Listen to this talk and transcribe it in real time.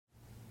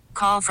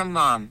Call from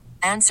mom.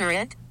 Answer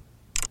it.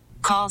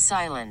 Call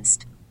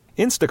silenced.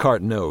 Instacart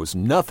knows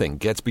nothing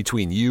gets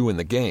between you and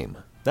the game.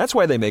 That's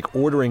why they make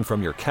ordering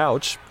from your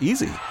couch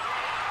easy.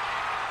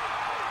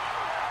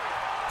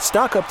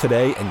 Stock up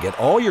today and get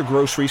all your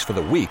groceries for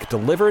the week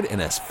delivered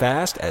in as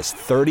fast as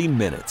 30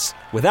 minutes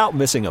without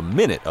missing a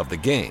minute of the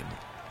game.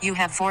 You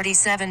have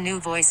 47 new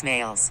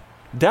voicemails.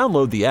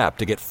 Download the app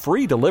to get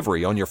free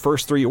delivery on your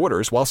first 3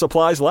 orders while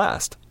supplies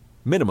last.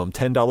 Minimum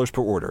 $10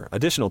 per order.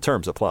 Additional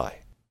terms apply.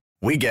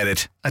 We get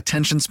it.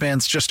 Attention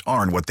spans just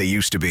aren't what they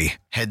used to be.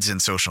 Heads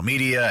in social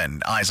media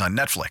and eyes on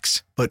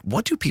Netflix. But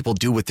what do people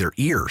do with their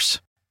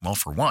ears? Well,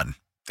 for one,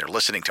 they're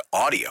listening to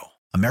audio.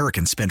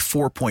 Americans spend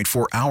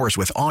 4.4 hours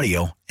with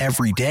audio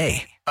every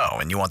day. Oh,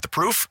 and you want the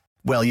proof?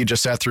 Well, you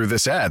just sat through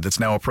this ad that's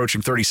now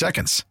approaching 30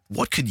 seconds.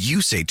 What could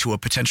you say to a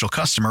potential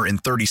customer in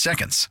 30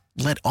 seconds?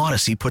 Let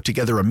Odyssey put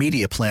together a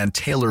media plan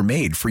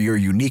tailor-made for your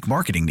unique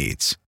marketing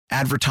needs.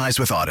 Advertise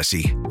with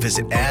Odyssey.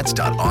 Visit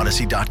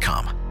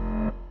ads.odyssey.com.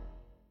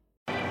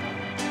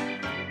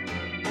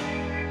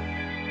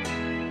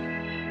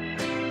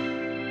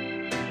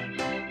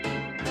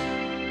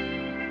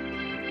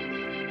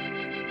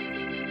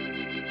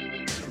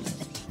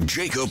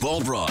 Jacob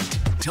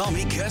Albrocht,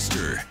 Tommy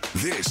Kester.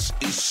 This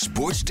is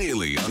Sports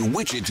Daily on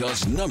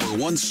Wichita's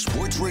 #1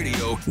 sports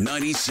radio,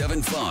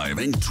 97.5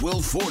 and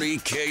 1240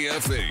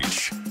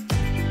 KFH.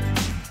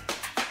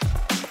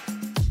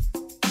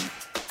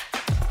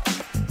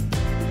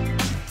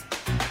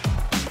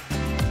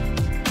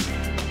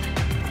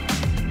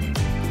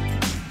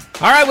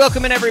 All right,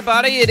 welcome in,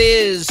 everybody. It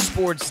is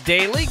Sports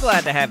Daily.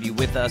 Glad to have you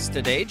with us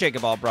today.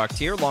 Jacob Albrocht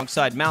here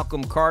alongside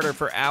Malcolm Carter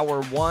for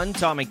Hour 1.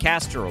 Tommy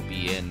Castor will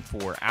be in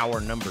for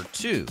Hour number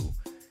 2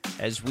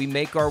 as we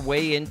make our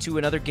way into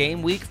another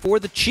game week for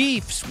the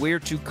Chiefs. We're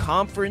to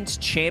Conference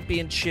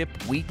Championship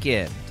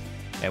weekend,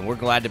 and we're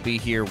glad to be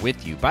here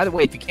with you. By the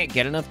way, if you can't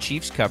get enough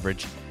Chiefs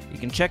coverage, you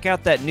can check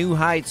out that New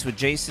Heights with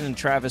Jason and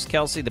Travis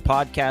Kelce, the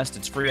podcast.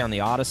 It's free on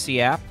the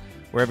Odyssey app,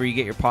 wherever you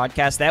get your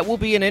podcast. That will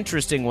be an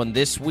interesting one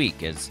this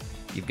week as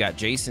you've got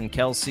Jason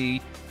Kelce,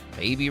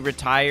 maybe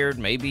retired,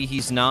 maybe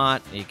he's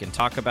not. You can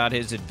talk about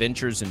his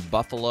adventures in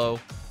Buffalo.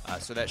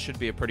 So that should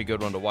be a pretty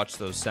good one to watch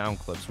those sound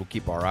clips. We'll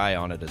keep our eye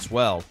on it as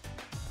well.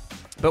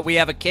 But we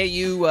have a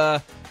KU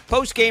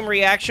post-game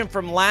reaction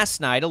from last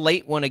night, a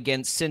late one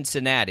against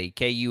Cincinnati.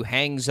 KU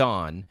hangs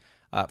on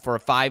for a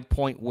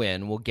 5-point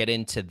win. We'll get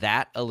into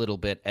that a little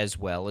bit as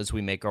well as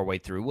we make our way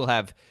through. We'll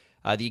have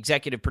the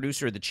executive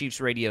producer of the Chiefs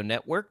Radio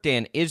Network,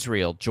 Dan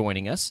Israel,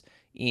 joining us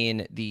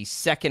in the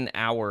second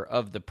hour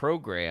of the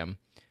program.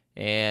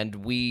 And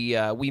we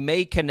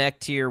may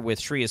connect here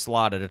with Shreyas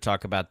Laddha to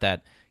talk about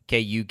that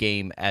KU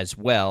game as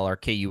well. Our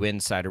KU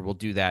Insider will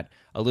do that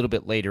a little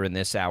bit later in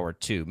this hour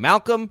too.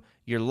 Malcolm,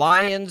 your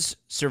Lions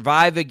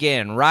survive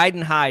again,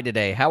 riding high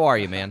today. How are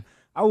you, man?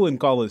 I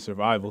wouldn't call it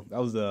survival. That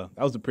was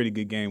a pretty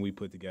good game we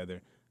put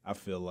together. I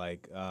feel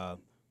like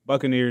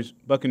Buccaneers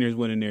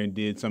went in there and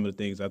did some of the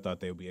things I thought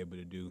they would be able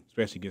to do,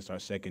 especially against our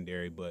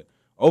secondary. But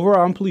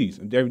overall, I'm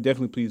pleased. I'm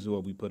definitely pleased with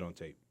what we put on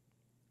tape.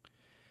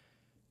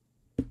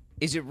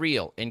 Is it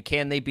real? And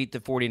can they beat the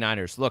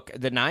 49ers? Look,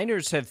 the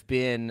Niners have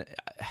been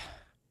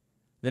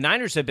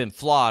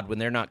flawed when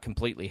they're not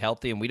completely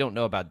healthy, and we don't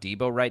know about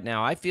Debo right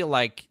now. I feel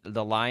like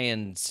the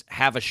Lions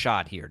have a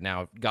shot here.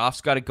 Now, Goff's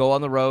got to go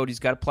on the road. He's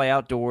got to play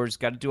outdoors.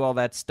 Got to do all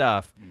that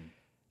stuff.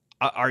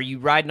 Are you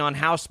riding on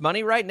house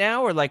money right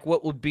now, or like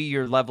what would be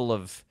your level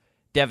of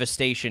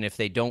devastation if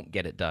they don't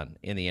get it done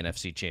in the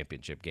NFC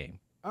Championship game?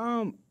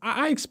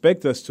 I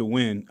expect us to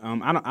win.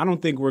 I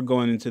don't think we're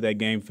going into that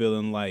game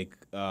feeling like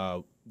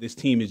this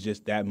team is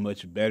just that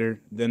much better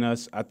than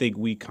us. I think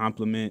we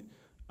complement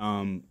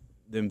them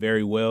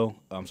very well.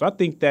 So I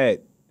think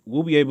that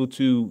we'll be able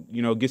to,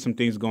 get some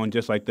things going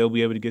just like they'll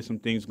be able to get some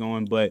things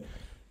going. But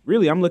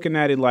really, I'm looking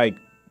at it like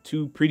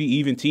two pretty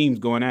even teams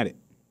going at it.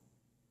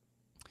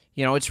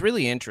 It's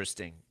really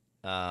interesting.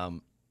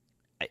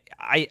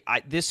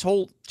 This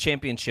whole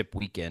championship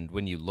weekend,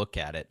 when you look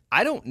at it,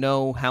 I don't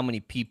know how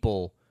many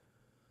people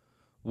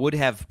would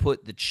have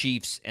put the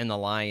Chiefs and the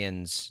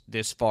Lions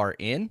this far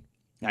in.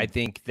 I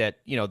think that,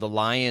 the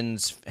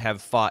Lions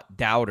have fought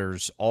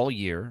doubters all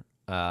year.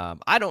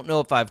 I don't know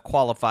if I've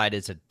qualified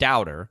as a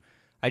doubter.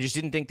 I just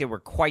didn't think they were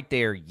quite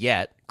there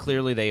yet.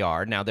 Clearly they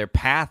are. Now, their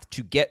path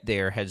to get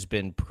there has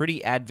been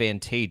pretty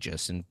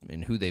advantageous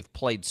in who they've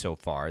played so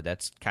far.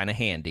 That's kind of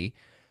handy.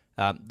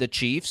 The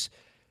Chiefs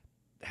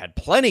had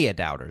plenty of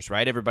doubters,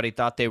 right? Everybody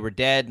thought they were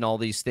dead and all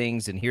these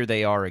things, and here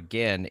they are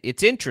again.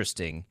 It's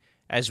interesting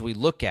as we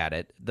look at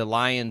it. The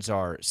Lions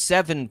are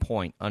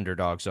 7-point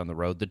underdogs on the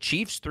road. The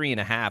Chiefs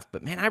 3.5.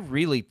 But, man, I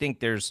really think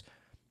there's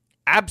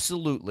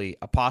absolutely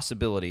a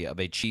possibility of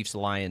a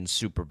Chiefs-Lions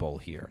Super Bowl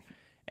here.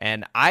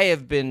 And I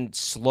have been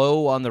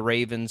slow on the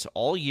Ravens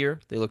all year.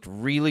 They looked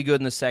really good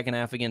in the second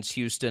half against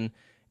Houston.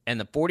 And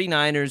the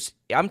 49ers,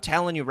 I'm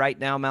telling you right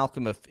now,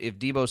 Malcolm, if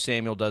Deebo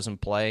Samuel doesn't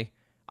play,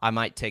 I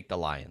might take the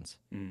Lions.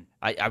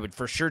 I would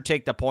for sure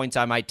take the points.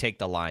 I might take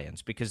the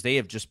Lions because they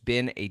have just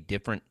been a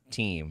different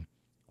team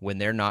when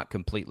they're not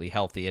completely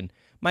healthy. And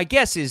my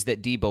guess is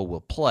that Deebo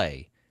will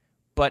play.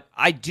 But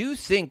I do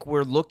think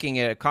we're looking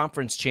at a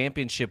conference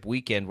championship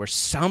weekend where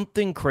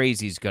something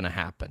crazy is going to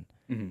happen.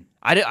 Mm-hmm.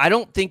 I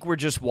don't think we're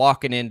just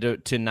walking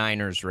into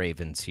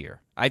Niners-Ravens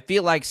here. I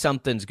feel like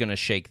something's going to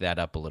shake that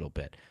up a little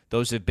bit.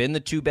 Those have been the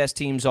two best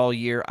teams all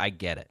year. I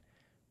get it.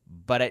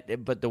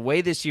 But the way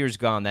this year's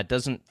gone, that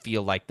doesn't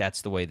feel like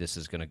that's the way this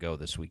is going to go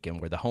this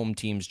weekend, where the home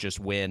teams just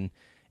win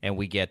and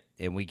we get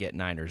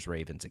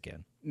Niners-Ravens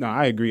again. No,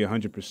 I agree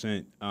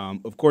 100%.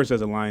 Of course,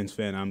 as a Lions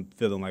fan, I'm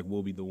feeling like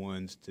we'll be the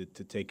ones to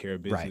take care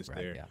of business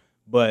there. Yeah.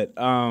 But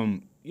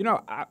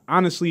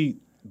honestly,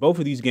 both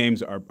of these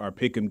games are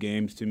pick'em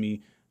games to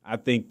me. I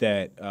think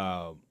that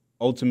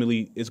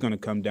ultimately it's going to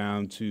come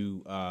down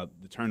to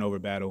the turnover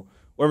battle.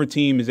 Whoever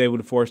team is able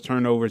to force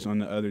turnovers on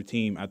the other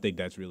team, I think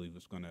that's really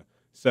what's going to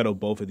settle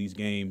both of these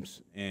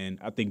games. And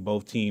I think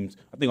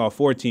all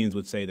four teams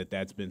would say that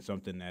that's been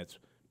something that's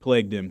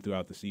plagued them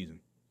throughout the season.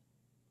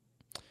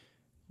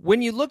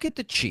 When you look at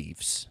the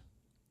Chiefs,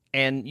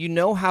 and you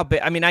know how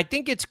big, I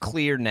think it's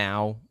clear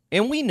now,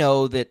 and we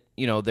know that,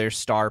 their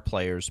star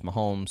players,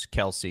 Mahomes,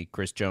 Kelsey,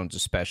 Chris Jones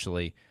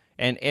especially,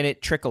 and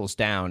it trickles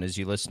down as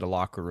you listen to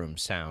locker room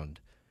sound.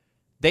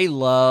 They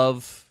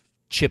love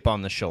chip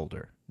on the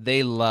shoulder.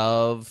 They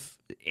love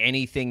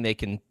anything they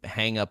can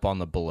hang up on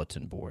the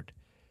bulletin board.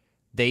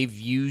 They've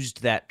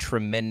used that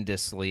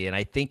tremendously, and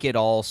I think it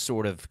all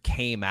sort of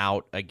came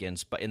out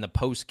in the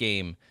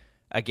postgame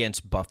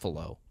against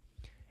Buffalo.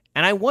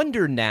 And I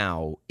wonder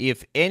now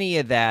if any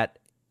of that,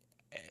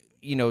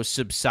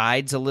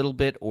 subsides a little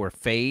bit or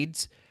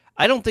fades.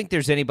 I don't think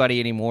there's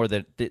anybody anymore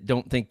that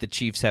don't think the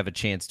Chiefs have a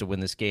chance to win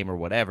this game or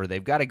whatever.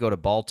 They've got to go to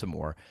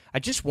Baltimore. I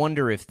just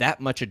wonder if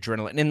that much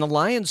adrenaline, and the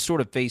Lions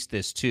sort of face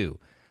this too.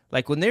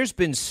 Like when there's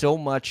been so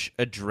much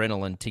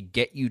adrenaline to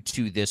get you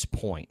to this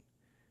point,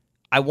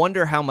 I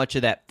wonder how much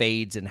of that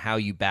fades and how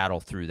you battle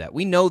through that.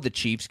 We know the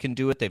Chiefs can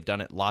do it. They've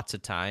done it lots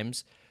of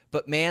times.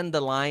 But, man,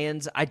 the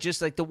Lions,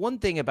 the one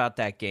thing about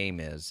that game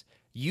is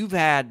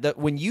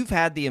when you've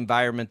had the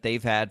environment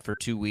they've had for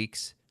 2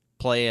 weeks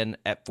playing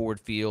at Ford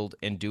Field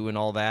and doing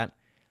all that,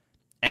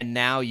 and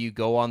now you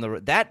go on the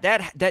road,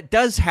 that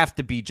does have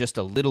to be just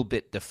a little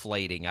bit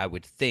deflating, I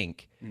would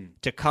think,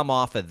 to come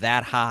off of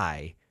that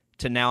high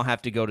to now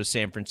have to go to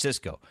San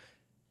Francisco.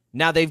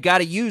 Now they've got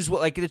to use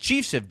what like the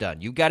Chiefs have done.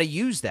 You've got to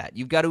use that.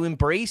 You've got to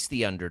embrace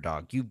the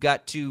underdog. You've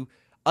got to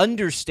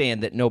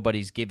understand that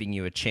nobody's giving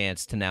you a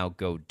chance to now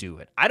go do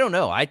it. I don't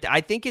know. I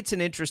think it's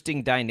an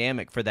interesting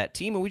dynamic for that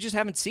team, and we just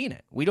haven't seen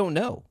it. We don't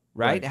know,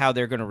 right? How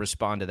they're going to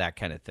respond to that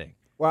kind of thing.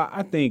 Well,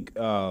 I think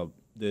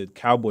the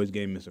Cowboys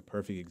game is a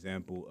perfect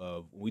example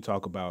of when we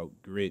talk about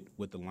grit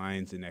with the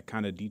Lions and that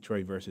kind of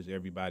Detroit versus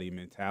everybody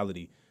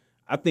mentality.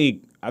 I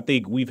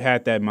think we've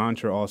had that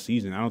mantra all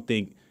season. I don't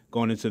think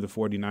going into the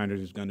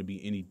 49ers is going to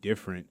be any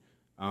different.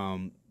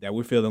 That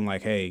we're feeling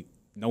like, hey,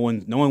 no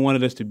one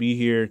wanted us to be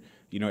here.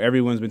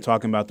 Everyone's been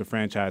talking about the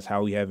franchise,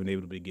 how we haven't been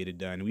able to get it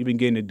done. And we've been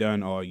getting it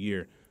done all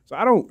year. So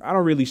I don't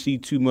really see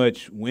too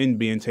much wind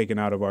being taken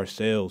out of our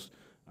sails.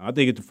 I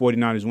think if the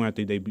 49ers win, I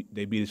think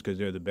they beat us because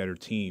they're the better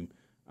team.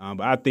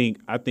 But I think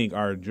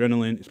our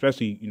adrenaline,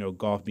 especially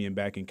Goff being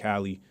back in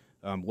Cali,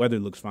 weather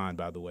looks fine,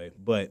 by the way.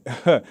 But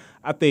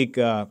I think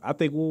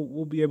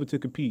we'll be able to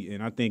compete,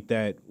 and I think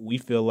that we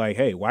feel like,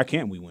 hey, why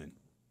can't we win?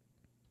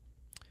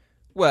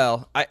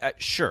 Well, I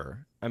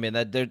sure. I mean,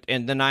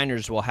 and the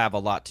Niners will have a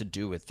lot to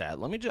do with that.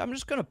 I'm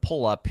just going to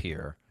pull up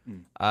here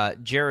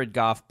Jared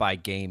Goff by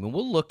game, and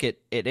we'll look at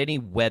any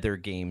weather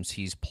games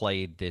he's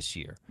played this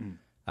year.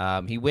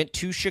 He went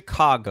to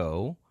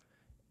Chicago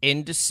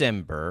in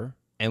December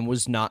and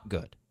was not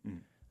good.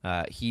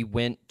 He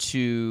went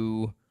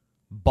to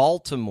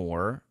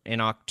Baltimore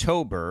in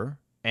October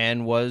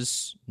and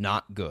was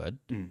not good.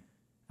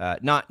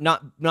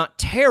 Not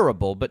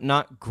terrible, but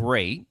not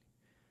great.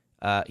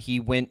 He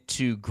went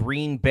to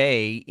Green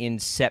Bay in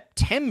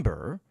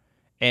September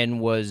and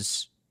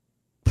was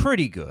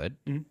pretty good.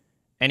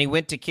 And he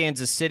went to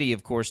Kansas City,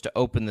 of course, to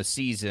open the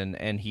season,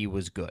 and he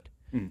was good.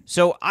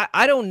 So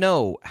I don't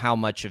know how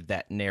much of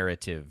that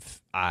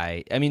narrative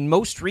I mean,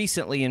 most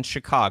recently in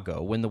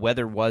Chicago when the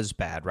weather was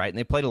bad, right? And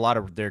they played a lot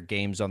of their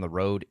games on the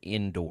road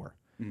indoor.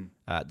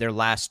 Their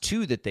last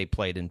two that they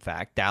played, in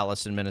fact,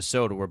 Dallas and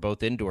Minnesota, were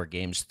both indoor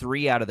games.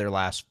 3 out of their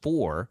last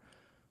 4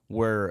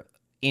 were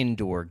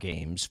indoor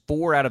games.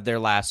 4 out of their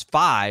last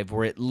 5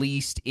 were at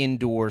least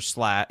indoor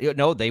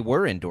they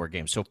were indoor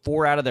games. So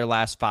 4 out of their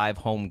last 5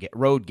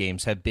 road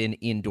games have been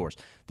indoors.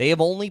 They have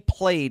only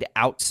played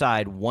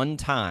outside one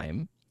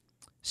time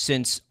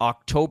since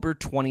October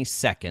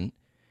 22nd.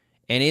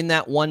 And in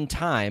that one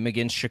time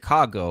against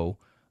Chicago,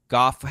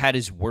 Goff had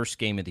his worst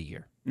game of the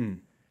year.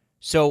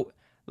 So,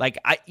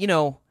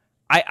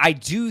 I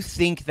do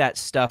think that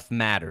stuff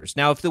matters.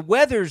 Now, if the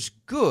weather's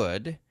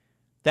good,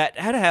 that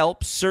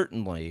helps,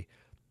 certainly.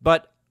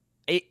 But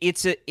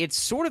it's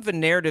sort of a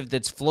narrative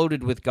that's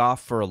floated with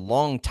Goff for a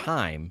long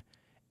time.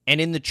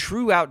 And in the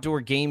true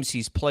outdoor games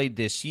he's played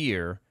this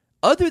year,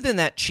 other than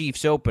that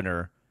Chiefs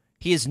opener,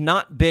 he has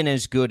not been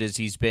as good as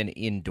he's been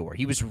indoor.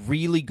 He was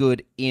really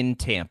good in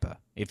Tampa,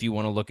 if you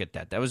want to look at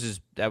that. That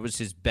was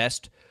his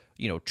best,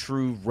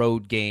 true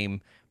road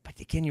game. But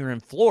again, you're in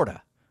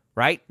Florida,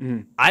 right?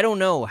 I don't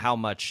know how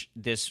much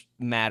this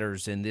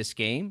matters in this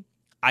game.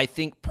 I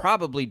think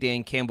probably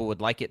Dan Campbell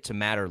would like it to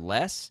matter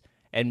less,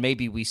 and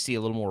maybe we see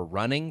a little more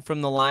running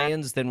from the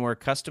Lions than we're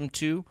accustomed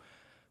to.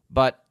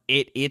 But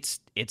it's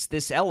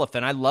this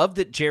elephant. I love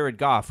that Jared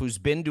Goff, who's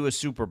been to a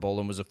Super Bowl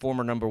and was a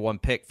former number 1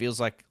 pick, feels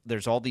like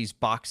there's all these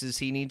boxes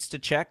he needs to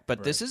check,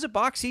 but This is a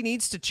box he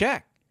needs to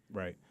check.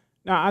 Right.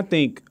 Now, I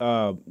think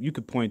you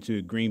could point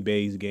to Green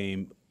Bay's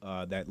game,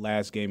 that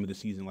last game of the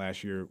season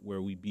last year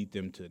where we beat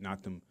them to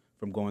knock them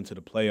from going to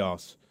the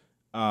playoffs.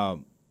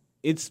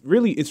 It's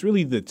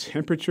really the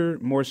temperature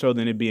more so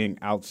than it being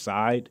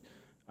outside.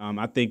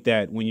 I think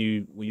that when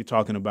you're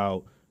talking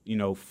about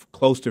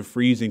close to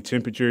freezing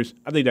temperatures,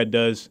 I think that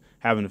does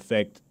have an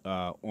effect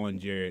on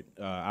Jared.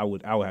 I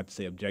would have to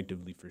say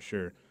objectively for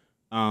sure.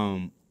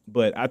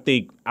 But I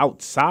think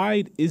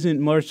outside isn't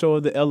more so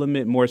the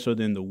element, more so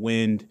than the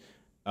wind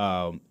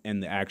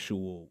and the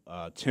actual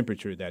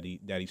temperature that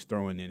he's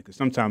throwing in. Because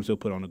sometimes he'll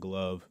put on a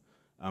glove.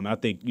 I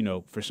think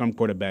for some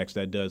quarterbacks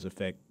that does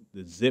affect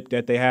the zip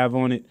that they have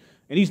on it.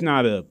 And he's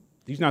not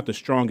the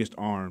strongest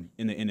arm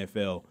in the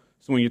NFL.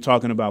 So when you're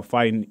talking about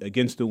fighting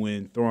against the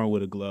wind, throwing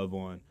with a glove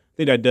on, I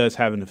think that does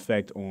have an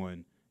effect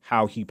on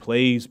how he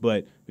plays.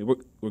 But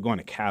we're going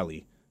to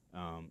Cali.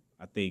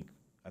 I think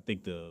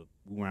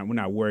we're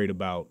not worried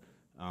about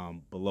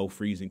below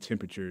freezing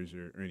temperatures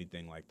or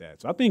anything like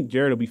that. So I think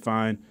Jared will be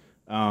fine.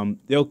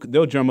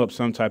 They'll drum up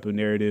some type of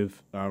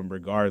narrative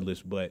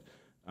regardless. But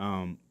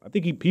I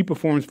think he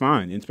performs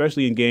fine,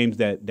 especially in games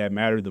that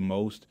matter the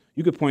most.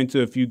 You could point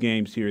to a few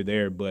games here or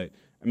there, but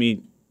I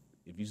mean,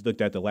 if you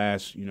looked at the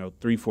last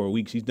 3-4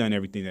 weeks, he's done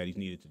everything that he's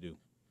needed to do.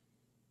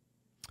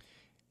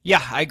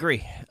 Yeah, I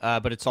agree.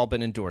 But it's all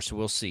been endorsed, so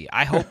we'll see.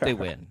 I hope they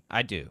win.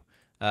 I do.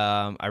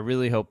 I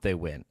really hope they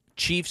win.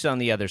 Chiefs on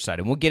the other side,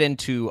 and we'll get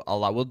into a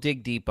lot. We'll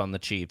dig deep on the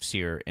Chiefs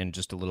here in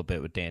just a little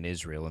bit with Dan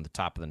Israel in the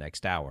top of the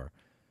next hour.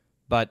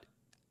 But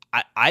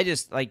I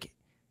just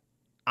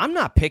I'm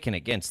not picking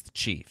against the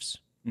Chiefs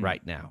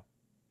right now.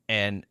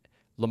 And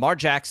Lamar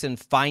Jackson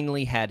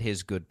finally had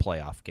his good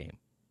playoff game.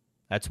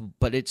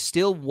 But it's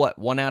still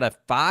 1 out of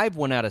 5,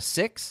 1 out of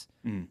 6.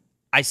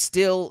 I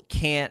still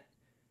can't.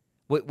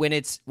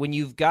 When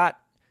you've got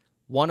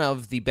one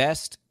of the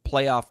best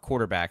playoff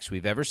quarterbacks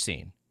we've ever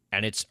seen,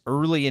 and it's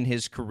early in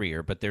his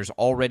career, but there's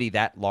already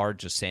that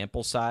large a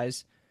sample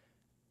size,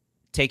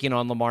 taking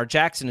on Lamar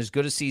Jackson, as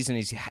good a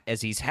season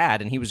as he's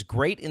had, and he was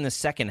great in the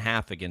second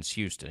half against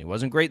Houston. He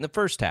wasn't great in the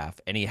first half,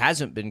 and he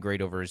hasn't been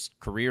great over his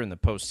career in the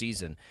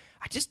postseason.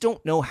 I just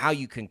don't know how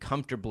you can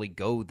comfortably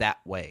go that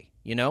way.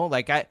 You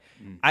got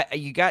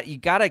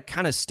to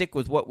kind of stick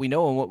with what we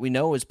know, and what we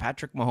know is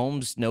Patrick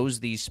Mahomes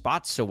knows these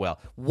spots so well.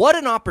 What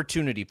an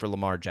opportunity for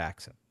Lamar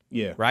Jackson.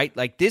 Yeah. Right?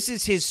 This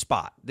is his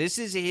spot. This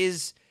is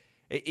his.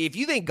 If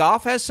you think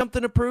Goff has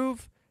something to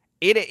prove,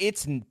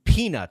 it's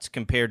peanuts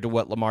compared to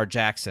what Lamar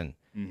Jackson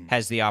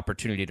has the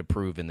opportunity to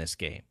prove in this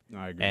game.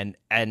 I agree.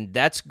 And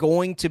that's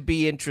going to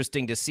be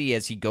interesting to see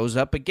as he goes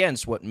up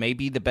against what may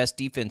be the best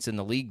defense in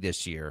the league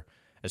this year,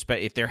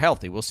 especially if they're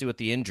healthy. We'll see what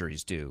the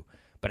injuries do.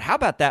 But how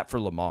about that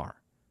for Lamar?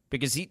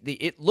 Because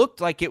it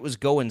looked like it was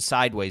going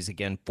sideways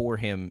again for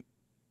him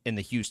in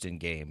the Houston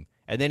game,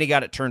 and then he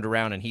got it turned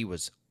around, and he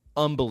was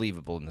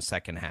unbelievable in the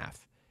second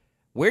half.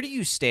 Where do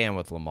you stand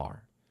with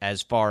Lamar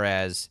as far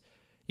as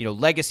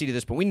legacy to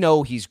this point? We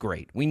know he's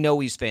great. We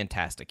know he's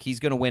fantastic. He's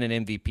going to win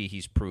an MVP.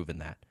 He's proven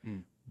that.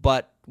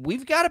 But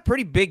we've got a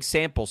pretty big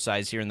sample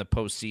size here in the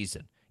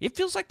postseason. It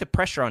feels like the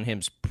pressure on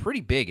him's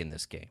pretty big in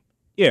this game.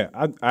 Yeah,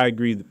 I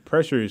agree. The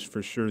pressure is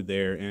for sure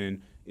there,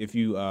 and if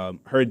you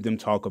heard them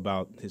talk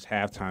about his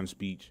halftime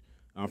speech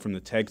from the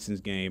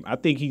Texans game, I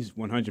think he's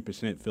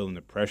 100% feeling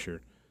the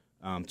pressure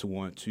to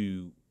want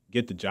to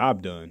get the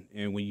job done.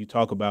 And when you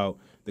talk about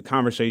the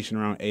conversation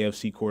around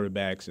AFC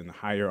quarterbacks and the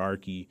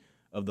hierarchy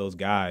of those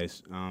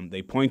guys,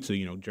 they point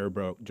to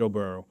Joe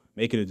Burrow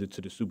making it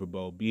to the Super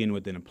Bowl, being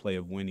within a play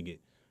of winning it.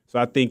 So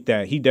I think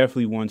that he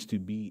definitely wants to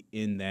be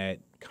in that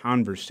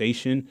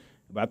conversation.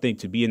 But I think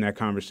to be in that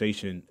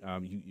conversation,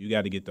 you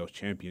got to get those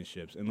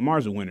championships. And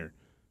Lamar's a winner.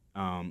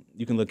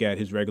 You can look at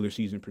his regular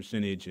season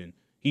percentage, and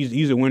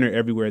he's a winner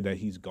everywhere that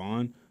he's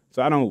gone.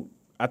 So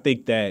I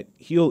think that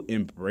he'll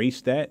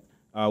embrace that,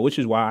 which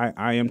is why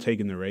I am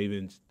taking the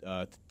Ravens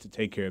to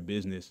take care of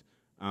business.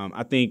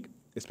 I think,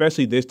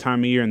 especially this time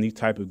of year and these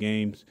type of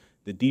games,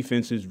 the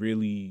defenses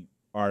really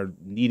are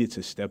needed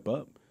to step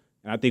up.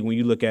 And I think when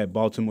you look at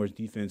Baltimore's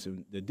defense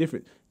and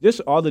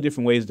all the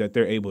different ways that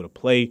they're able to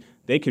play,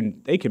 they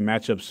can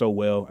match up so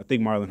well. I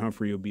think Marlon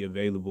Humphrey will be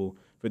available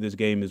for this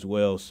game as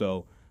well.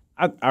 So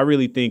I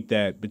really think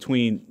that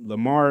between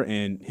Lamar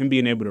and him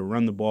being able to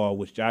run the ball,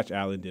 which Josh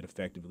Allen did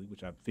effectively,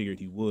 which I figured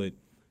he would,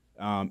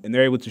 and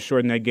they're able to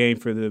shorten that game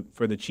for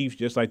the Chiefs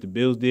just like the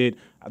Bills did,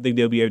 I think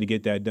they'll be able to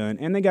get that done.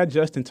 And they got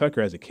Justin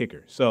Tucker as a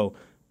kicker. So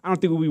I don't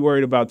think we'll be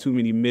worried about too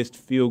many missed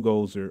field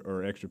goals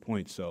or extra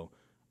points. So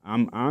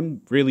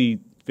I'm really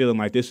feeling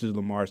like this is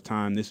Lamar's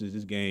time. This is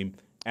his game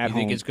at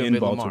home in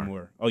Baltimore.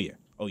 Lamar? Oh,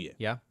 yeah.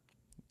 Yeah?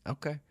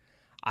 Okay.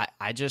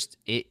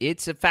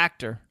 It's a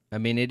factor. I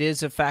mean, it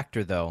is a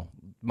factor, though.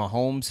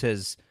 Mahomes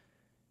has,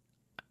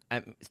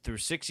 through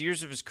 6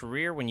 years of his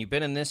career, when you've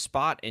been in this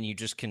spot and you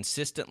just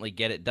consistently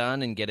get it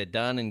done and get it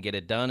done and get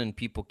it done, and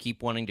people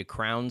keep wanting to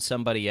crown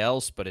somebody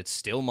else, but it's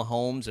still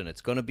Mahomes and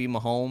it's going to be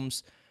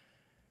Mahomes.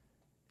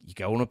 You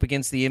going up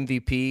against the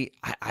MVP.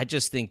 I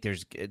just think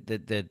there's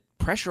the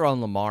pressure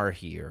on Lamar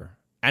here.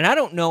 And I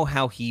don't know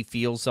how he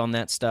feels on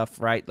that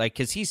stuff, right? Like,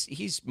 because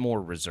he's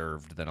more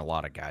reserved than a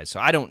lot of guys.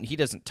 So he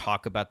doesn't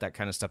talk about that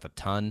kind of stuff a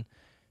ton.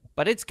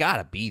 But it's got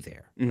to be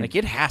there. Mm-hmm. Like,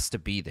 it has to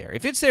be there.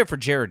 If it's there for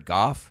Jared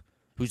Goff,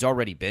 who's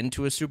already been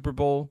to a Super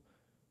Bowl,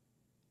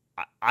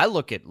 I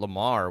look at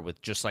Lamar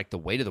with just like the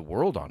weight of the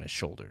world on his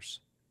shoulders.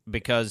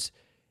 Because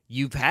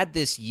you've had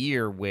this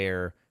year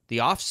where the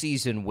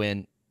offseason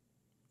went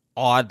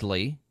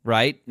oddly,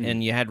 right? Mm-hmm.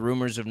 And you had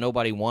rumors of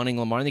nobody wanting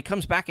Lamar. And he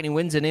comes back and he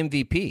wins an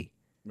MVP.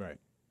 Right.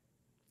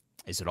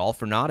 Is it all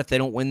for naught if they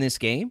don't win this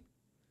game?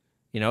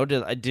 You know,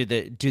 do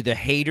the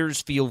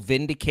haters feel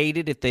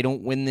vindicated if they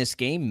don't win this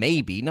game?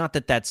 Maybe. Not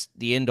that that's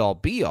the end-all,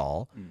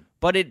 be-all,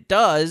 but it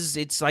does.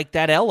 It's like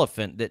that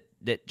elephant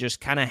that just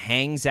kind of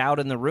hangs out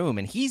in the room.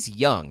 And he's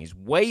young. He's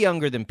way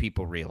younger than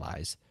people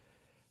realize.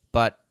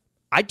 But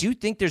I do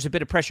think there's a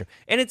bit of pressure.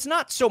 And it's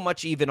not so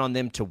much even on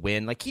them to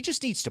win. Like, he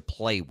just needs to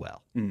play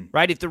well,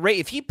 right?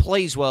 If he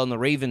plays well and the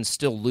Ravens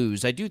still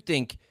lose, I do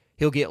think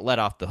he'll get let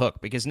off the hook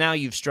because now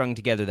you've strung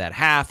together that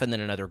half and then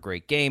another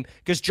great game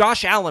because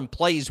Josh Allen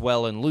plays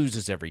well and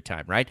loses every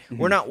time, right? Mm-hmm.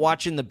 We're not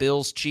watching the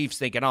Bills-Chiefs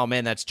thinking, oh,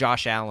 man, that's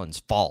Josh Allen's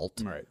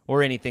fault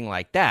or anything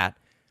like that.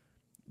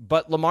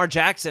 But Lamar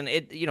Jackson,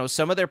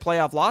 some of their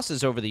playoff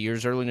losses over the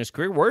years early in his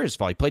career were his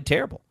fault. He played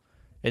terrible.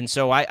 And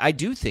so I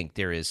do think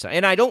there is –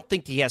 and I don't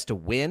think he has to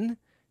win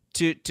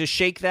to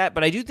shake that,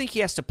 but I do think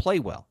he has to play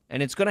well.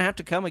 And it's going to have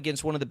to come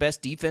against one of the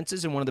best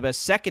defenses and one of the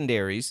best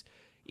secondaries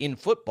in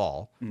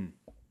football.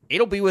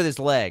 It'll be with his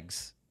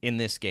legs in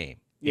this game.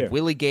 Yeah. If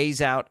Willie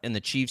Gay's out and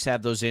the Chiefs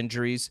have those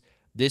injuries,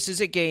 this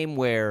is a game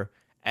where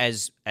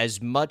as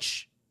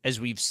much as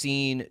we've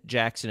seen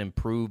Jackson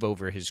improve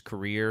over his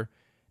career,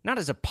 not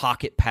as a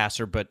pocket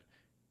passer, but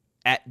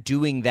at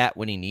doing that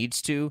when he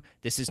needs to,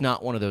 this is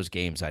not one of those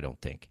games, I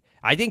don't think.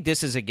 I think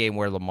this is a game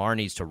where Lamar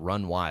needs to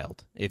run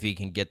wild. If he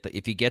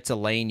gets a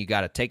lane, you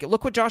got to take it.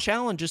 Look what Josh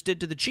Allen just did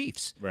to the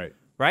Chiefs. Right.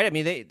 I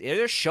mean,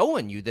 they're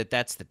showing you that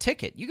that's the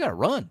ticket. You got to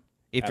run.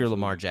 If you're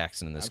Lamar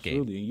Jackson in this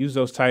game. Absolutely. And use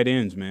those tight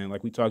ends, man,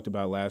 like we talked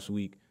about last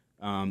week.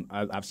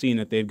 I've seen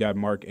that they've got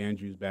Mark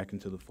Andrews back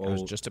into the fold. I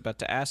was just about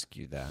to ask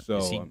you that. So,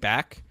 is he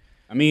back?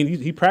 I mean,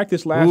 he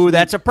practiced last week.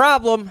 That's a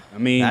problem. I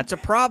mean, that's a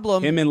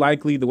problem. Him and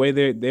Likely, the way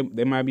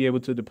they might be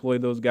able to deploy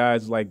those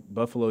guys like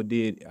Buffalo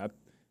did,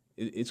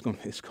 it's gonna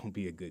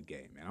be a good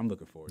game, man. I'm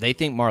looking forward. They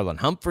think Marlon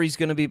Humphrey's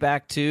going to be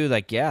back too.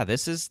 Like, yeah,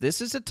 this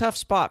is a tough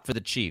spot for the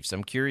Chiefs.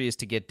 I'm curious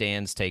to get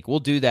Dan's take. We'll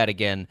do that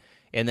again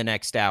in the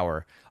next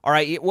hour. All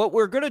right, what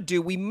we're going to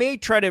do, we may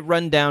try to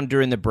run down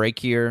during the break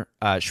here,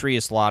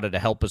 Shreyas Laddha to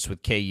help us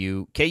with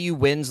KU. KU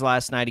wins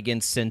last night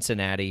against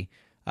Cincinnati.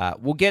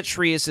 We'll get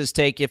Shreyas's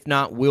take. If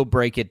not, we'll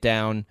break it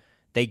down.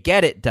 They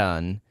get it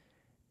done.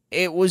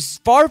 It was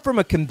far from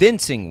a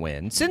convincing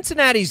win.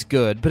 Cincinnati's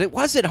good, but it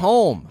was at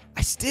home.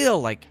 I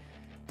still,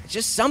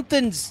 just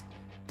something's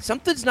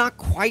not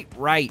quite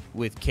right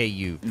with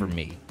KU for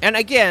me. And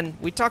again,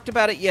 we talked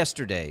about it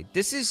yesterday.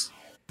 This is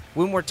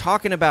when we're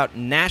talking about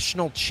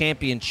national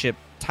championship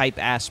type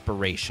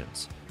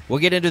aspirations. We'll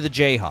get into the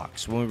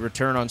Jayhawks when we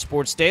return on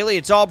Sports Daily.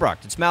 It's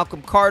Albrecht. It's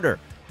Malcolm Carter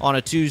on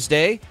a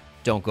Tuesday.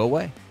 Don't go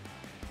away.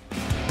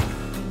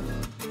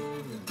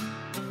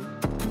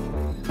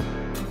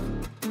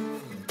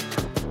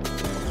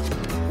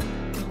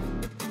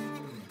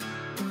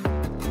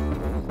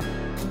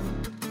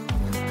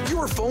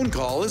 Your phone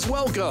call is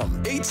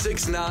welcome.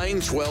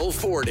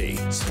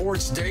 869-1240.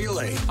 Sports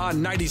Daily on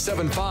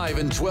 97.5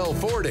 and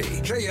 1240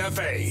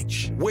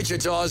 KFH.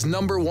 Wichita's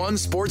 #1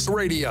 sports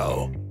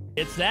radio.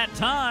 It's that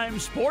time,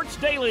 Sports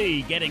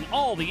Daily, getting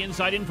all the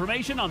inside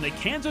information on the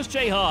Kansas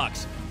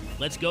Jayhawks.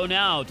 Let's go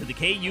now to the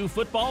KU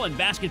football and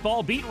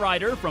basketball beat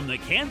writer from the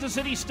Kansas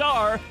City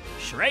Star,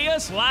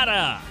 Shreyas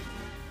Laddha.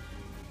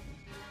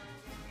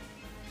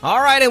 All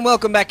right, and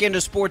welcome back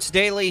into Sports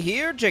Daily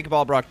here. Jacob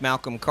Albrecht,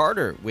 Malcolm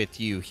Carter with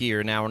you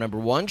here in hour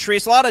 #1.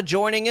 Shreyas Laddha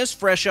joining us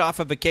fresh off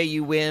of a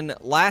KU win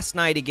last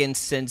night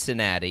against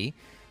Cincinnati,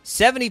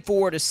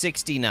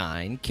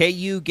 74-69.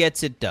 KU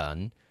gets it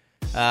done.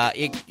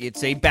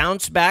 It's a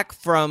bounce back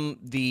from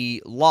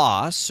the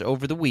loss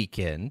over the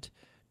weekend.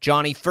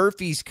 Johnny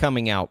Furphy's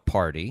coming out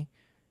party.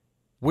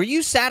 Were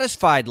you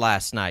satisfied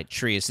last night,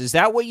 Shreyas? Is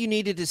that what you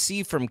needed to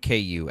see from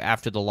KU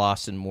after the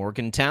loss in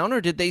Morgantown,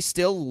 or did they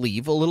still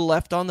leave a little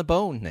left on the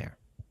bone there?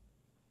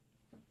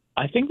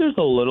 I think there's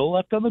a little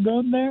left on the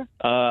bone there.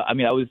 I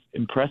was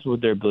impressed with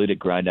their ability to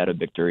grind out a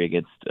victory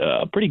against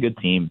a pretty good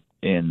team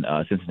in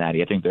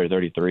Cincinnati. I think they're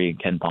 33 and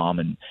Ken Palm,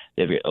 and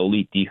they have an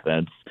elite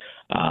defense.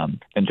 And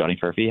Johnny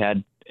Furphy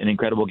had an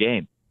incredible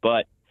game.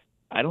 But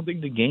I don't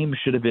think the game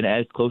should have been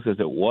as close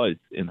as it was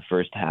in the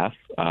first half.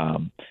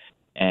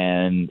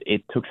 And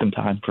it took some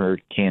time for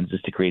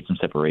Kansas to create some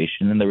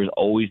separation. And there was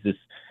always this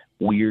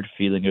weird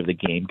feeling of the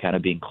game kind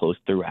of being close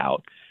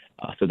throughout.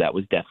 So that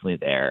was definitely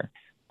there.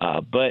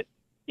 But,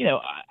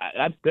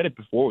 I've said it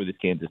before with this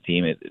Kansas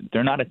team.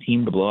 They're not a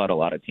team to blow out a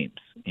lot of teams,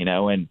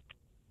 and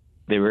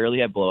they rarely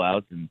have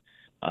blowouts, and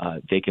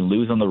they can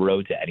lose on the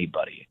road to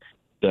anybody.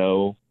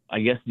 So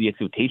I guess the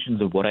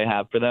expectations of what I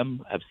have for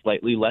them have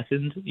slightly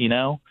lessened,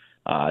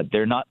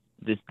 They're not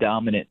this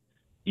dominant,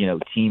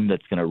 team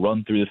that's going to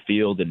run through the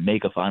field and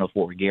make a Final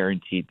Four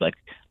guaranteed, like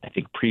I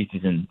think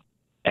preseason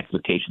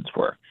expectations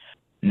were.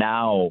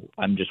 Now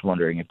I'm just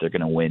wondering if they're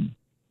going to win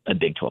a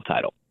Big 12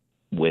 title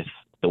with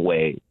the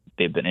way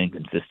they've been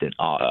inconsistent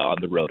on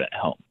the road at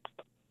home.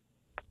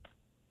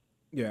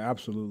 Yeah,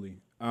 absolutely.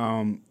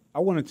 I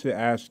wanted to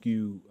ask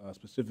you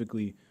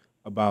specifically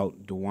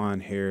about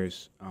DeJuan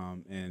Harris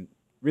and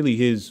really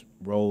his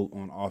role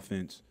on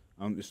offense,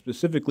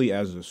 specifically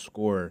as a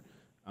scorer.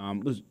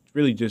 Was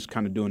really just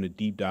kind of doing a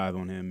deep dive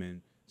on him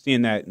and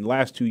seeing that in the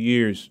last 2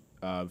 years,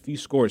 if he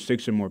scored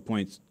 6 or more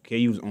points,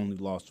 KU's only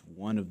lost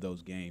one of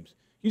those games.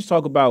 Can you just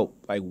talk about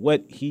like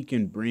what he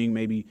can bring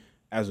maybe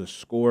as a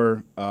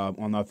scorer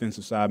on the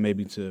offensive side,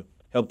 maybe to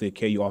help the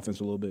KU offense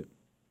a little bit?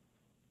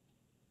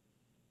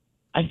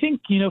 I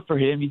think, for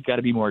him, he's got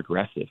to be more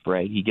aggressive,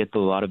 right? He gets a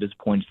lot of his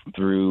points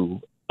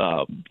through,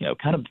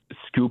 kind of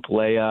scoop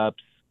layups,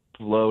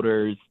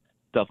 floaters,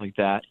 stuff like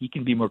that. He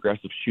can be more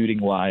aggressive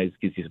shooting-wise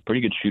because he's a pretty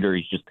good shooter.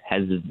 He's just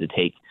hesitant to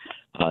take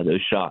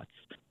those shots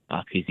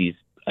because he's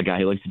a guy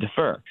who likes to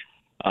defer.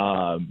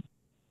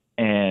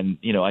 And,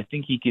 I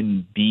think he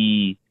can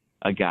be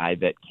a guy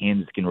that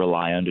Kansas can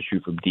rely on to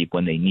shoot from deep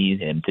when they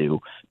need him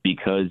to,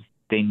 because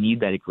they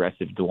need that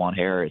aggressive DeJuan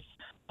Harris.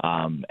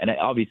 And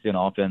obviously on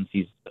offense,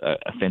 he's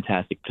a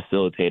fantastic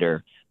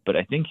facilitator, but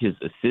I think his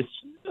assist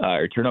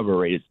or turnover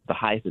rate is the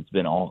highest it's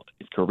been all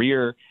his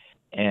career.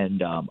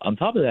 And on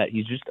top of that,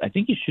 I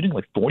think he's shooting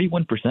like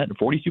 41%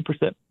 or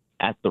 42%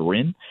 at the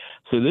rim.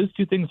 So those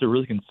two things are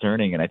really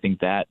concerning, and I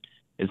think that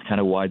is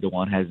kind of why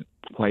DeJuan hasn't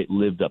quite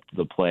lived up to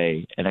the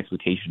play and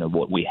expectation of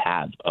what we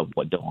have of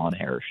what DeJuan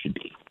Harris should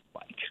be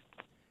like.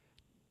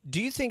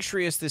 Do you think,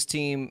 Shreyas, this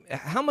team,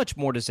 how much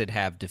more does it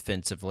have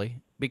defensively?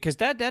 Because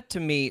that to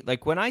me,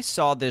 like when I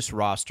saw this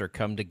roster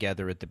come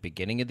together at the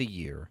beginning of the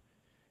year,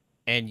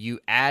 and you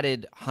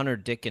added Hunter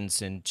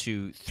Dickinson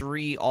to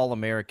 3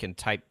 All-American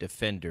type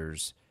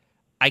defenders,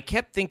 I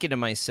kept thinking to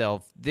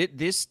myself,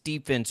 this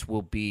defense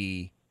will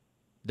be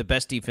the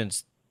best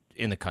defense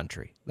in the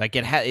country. Like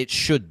it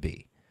should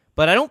be.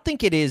 But I don't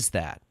think it is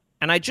that.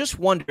 And I just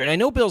wonder, and I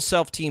know Bill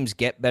Self teams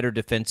get better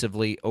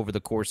defensively over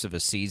the course of a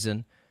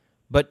season,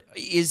 but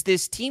is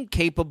this team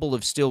capable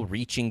of still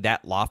reaching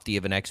that lofty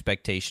of an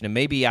expectation? And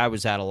maybe I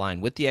was out of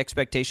line with the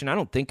expectation. I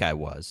don't think I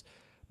was.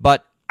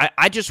 But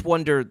I just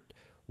wonder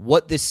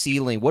what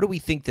do we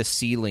think the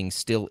ceiling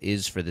still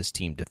is for this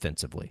team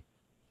defensively?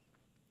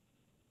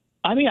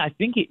 I mean, I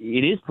think it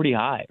is pretty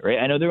high, right?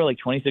 I know they were like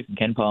 26 in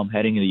KenPom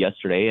heading into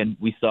yesterday, and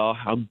we saw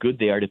how good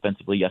they are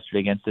defensively yesterday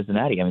against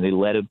Cincinnati. I mean, they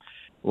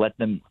let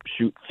them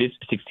shoot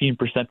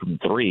 16% from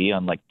 3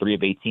 on like 3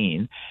 of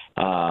 18.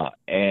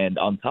 And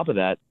on top of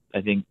that, I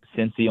think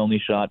Cincy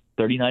only shot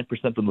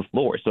 39% from the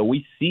floor. So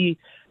we see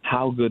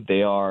how good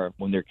they are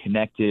when they're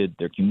connected,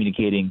 they're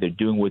communicating, they're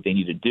doing what they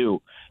need to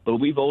do. But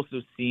we've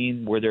also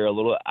seen where they're a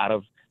little out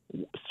of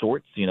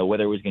sorts,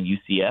 whether it was against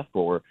UCF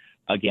or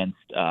against,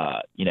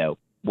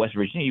 West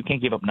Virginia. You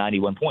can't give up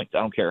 91 points. I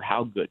don't care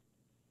how good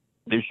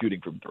they're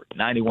shooting from 3.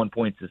 91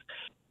 points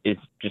is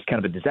just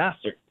kind of a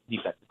disaster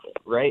defensively,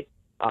 right?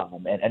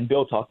 And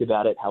Bill talked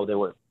about it, how they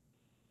were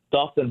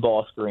soft on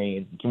ball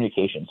screens and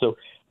communication. So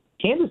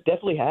Kansas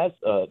definitely has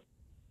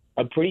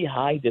a pretty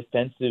high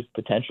defensive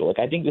potential. Like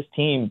I think this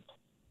team,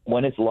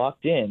 when it's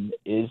locked in,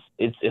 it's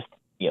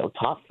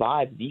top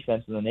 5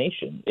 defense in the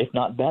nation, if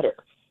not better.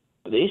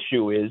 But the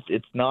issue is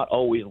it's not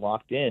always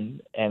locked in,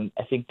 and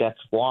I think that's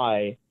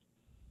why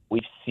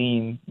we've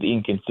seen the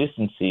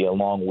inconsistency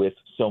along with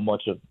so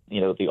much of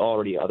the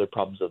already other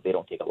problems of they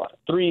don't take a lot of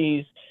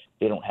threes,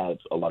 they don't have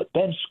a lot of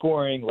bench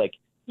scoring. Like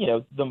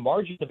the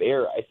margin of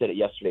error, I said it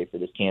yesterday for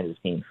this Kansas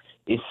team,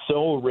 is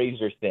so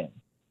razor thin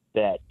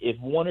that if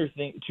one or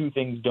 2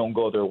 things don't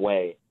go their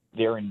way,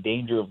 they're in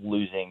danger of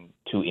losing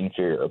to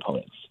inferior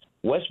opponents.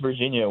 West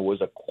Virginia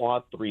was a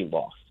quad 3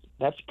 loss.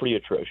 That's pretty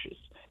atrocious.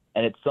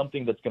 And it's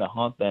something that's going to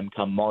haunt them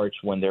come March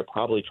when they're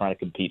probably trying to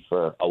compete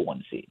for a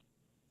 1 seed.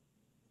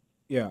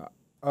 Yeah.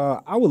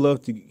 I would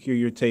love to hear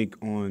your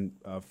take on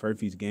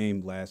Furphy's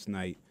game last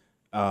night.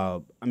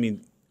 I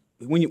mean,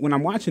 when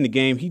I'm watching the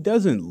game, he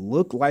doesn't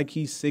look like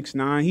he's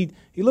 6'9".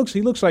 He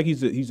looks like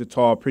he's a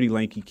tall, pretty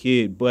lanky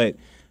kid. But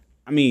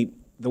I mean,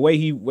 the way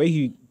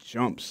he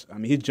jumps, I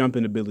mean, his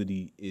jumping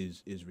ability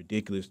is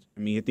ridiculous. I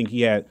mean, I think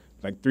he had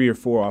like 3 or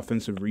 4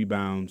 offensive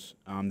rebounds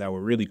that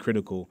were really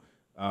critical,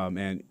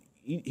 and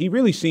he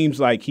really seems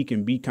like he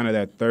can be kind of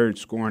that third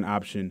scoring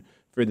option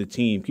for the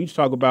team. Can you just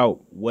talk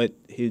about what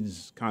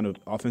his kind of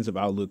offensive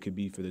outlook could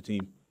be for the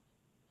team?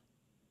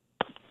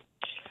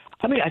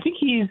 I mean, I think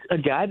he's a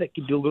guy that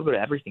can do a little bit of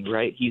everything,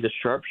 right? He's a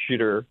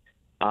sharpshooter,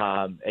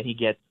 and he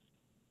gets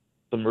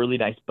some really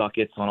nice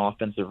buckets on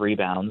offensive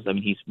rebounds. I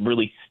mean, he's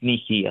really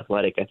sneaky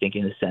athletic, I think,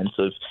 in the sense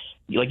of,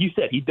 like you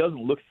said, he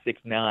doesn't look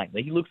 6'9".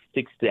 Like, he looks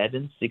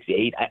 6'7",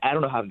 6'8". I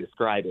don't know how to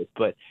describe it,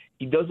 but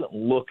he doesn't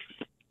look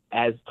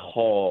as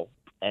tall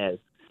as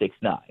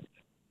 6'9".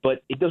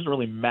 But it doesn't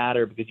really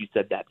matter because you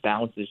said that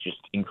bounce is just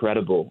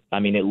incredible. I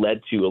mean, it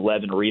led to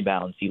 11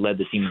 rebounds. He led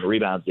the team in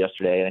rebounds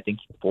yesterday, and I think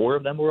 4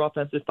 of them were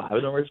offensive, 5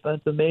 of them were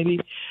defensive maybe.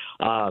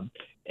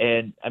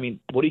 And, I mean,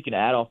 what he can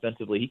add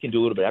offensively, he can do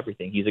a little bit of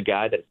everything. He's a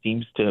guy that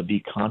seems to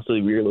be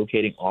constantly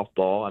relocating off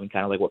ball. I mean,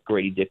 kind of like what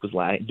Grady Dick was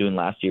doing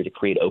last year to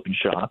create open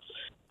shots.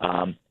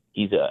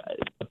 He's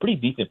a pretty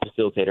decent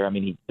facilitator. I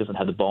mean, he doesn't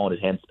have the ball in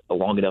his hands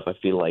long enough, I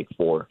feel like,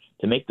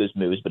 to make those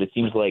moves. But it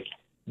seems like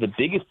the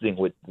biggest thing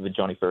with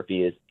Johnny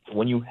Furphy is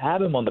when you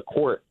have him on the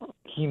court,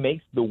 he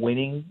makes the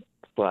winning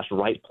 /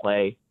 right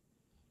play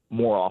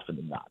more often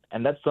than not.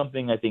 And that's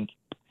something I think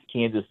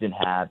Kansas didn't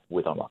have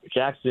with Marco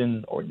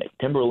Jackson or Nick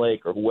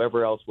Timberlake or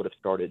whoever else would have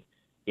started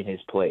in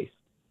his place.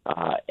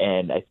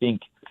 And I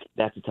think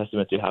that's a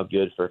testament to how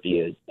good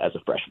Furphy is as a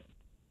freshman.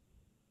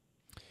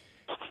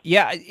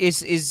 Yeah,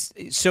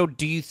 so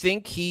do you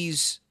think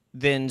he's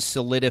then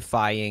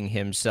solidifying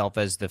himself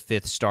as the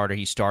 5th starter?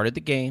 He started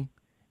the game.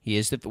 He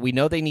is we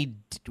know they need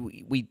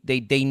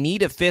they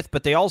need a 5th,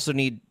 but they also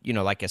need,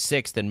 like a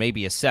 6th and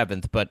maybe a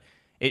 7th, but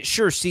it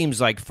sure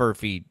seems like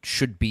Furphy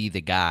should be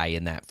the guy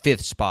in that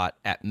 5th spot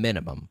at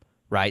minimum,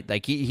 right?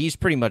 Like he's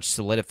pretty much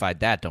solidified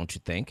that, don't you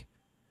think?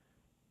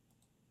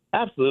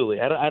 Absolutely.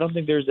 I don't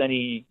think there's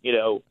any,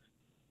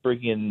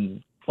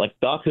 freaking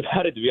thoughts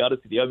about it, to be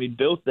honest with you. I mean,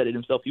 Bill said it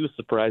himself. He was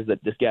surprised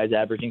that this guy's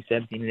averaging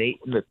 17 and 8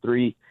 in the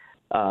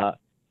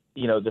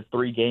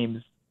 3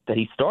 games that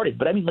he started.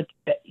 But I mean,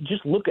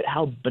 just look at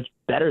how much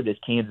better this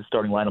Kansas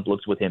starting lineup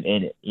looks with him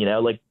in it.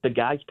 The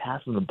guy's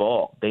passing the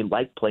ball. They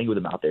like playing with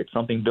him out there. It's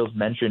something Bill's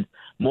mentioned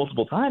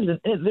multiple times. And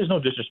there's no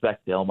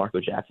disrespect to Marco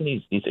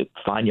Jackson. He's a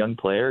fine young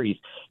player. He's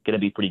going to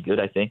be pretty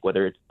good, I think,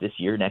 whether it's this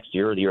year, next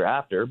year, or the year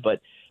after.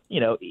 But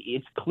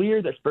it's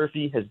clear that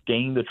Furphy has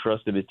gained the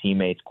trust of his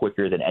teammates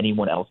quicker than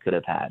anyone else could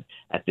have had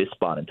at this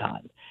spot in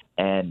time.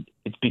 And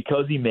it's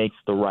because he makes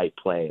the right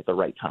play at the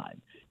right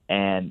time.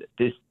 And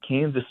this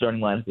Kansas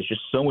starting lineup is just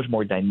so much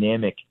more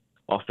dynamic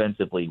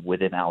offensively with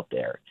him out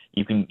there.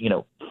 You can,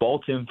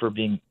 fault him for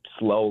being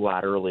slow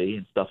laterally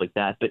and stuff like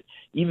that. But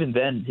even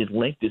then, his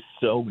length is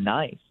so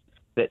nice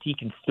that he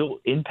can still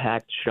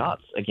impact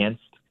shots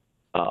against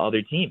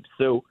other teams.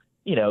 So,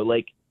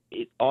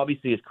 it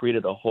obviously has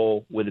created a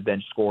hole with the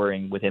bench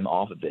scoring with him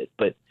off of it.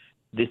 But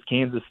this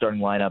Kansas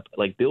starting lineup,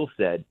 like Bill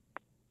said,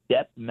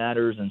 depth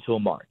matters until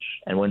March.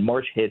 And when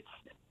March hits,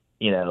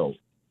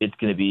 it's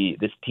going to be,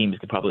 this team is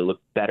going to probably look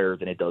better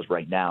than it does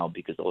right now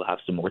because they'll have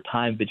some more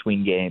time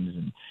between games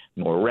and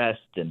more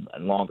rest and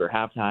longer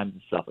halftimes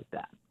and stuff like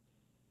that.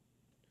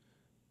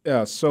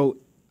 Yeah, so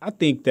I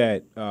think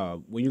that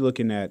when you're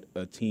looking at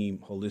a team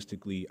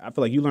holistically, I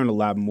feel like you learn a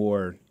lot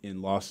more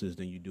in losses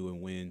than you do in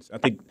wins. I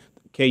think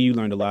KU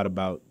learned a lot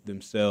about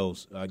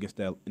themselves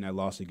in that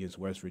loss against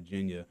West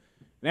Virginia.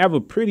 They have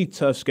a pretty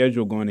tough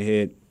schedule going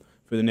ahead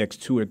for the next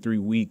 2 or 3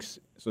 weeks.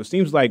 So it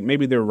seems like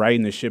maybe they're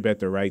riding the ship at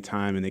the right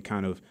time and they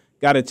kind of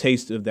got a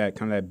taste of that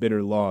kind of that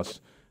bitter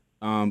loss.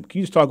 Can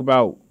you just talk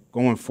about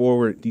going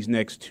forward these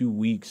next 2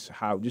 weeks,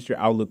 how just your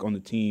outlook on the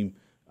team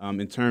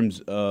in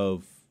terms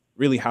of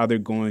really how they're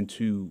going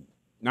to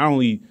not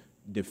only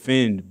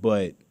defend,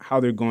 but how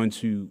they're going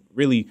to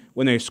really,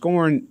 when they're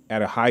scoring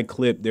at a high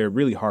clip, they're a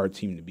really hard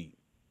team to beat.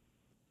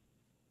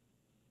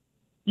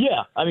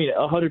 Yeah, I mean,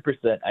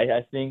 100%.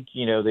 I think,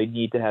 they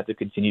need to have the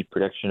continued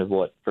production of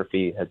what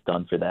Furphy has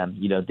done for them.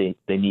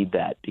 They need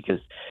that because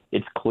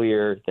it's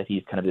clear that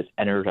he's kind of this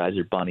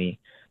energizer bunny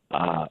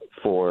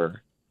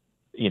for,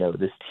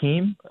 this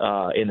team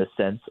in the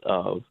sense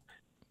of,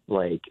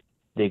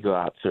 they go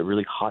out to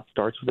really hot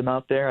starts with him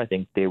out there. I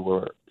think they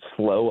were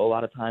slow a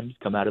lot of times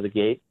come out of the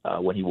gate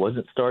when he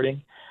wasn't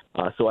starting.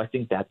 So I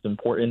think that's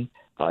important.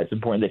 It's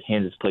important that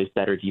Kansas plays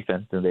better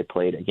defense than they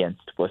played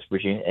against West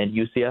Virginia and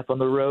UCF on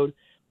the road.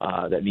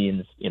 That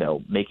means,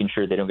 making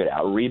sure they don't get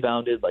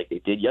out-rebounded like they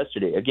did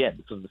yesterday. Again,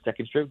 this was the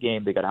second straight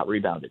game they got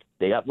out-rebounded.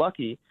 They got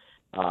lucky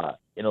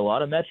in a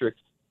lot of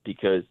metrics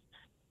because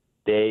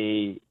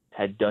they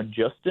had done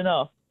just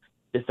enough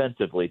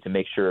defensively to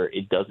make sure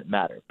it doesn't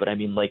matter. But, I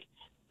mean,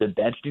 the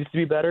bench needs to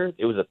be better.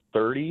 It was a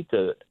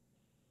 30-2,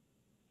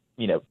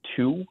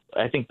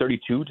 I think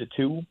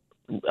 32-2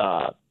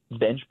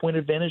 bench point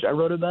advantage I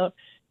wrote about.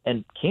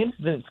 And Kansas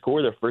didn't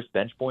score their first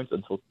bench points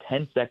until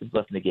 10 seconds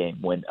left in the game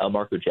when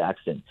Marco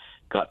Jackson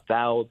got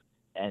fouled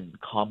and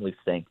calmly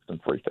sank some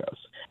free throws.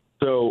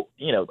 So,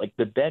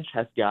 the bench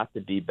has got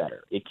to be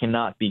better. It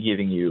cannot be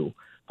giving you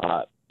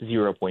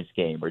 0 points a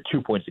game or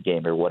 2 points a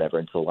game or whatever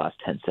until the last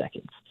 10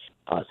 seconds.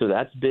 So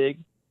that's big.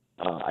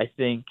 I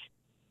think,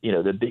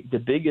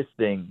 the biggest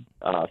thing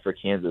for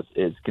Kansas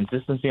is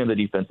consistency on the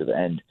defensive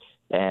end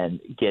and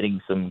getting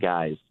some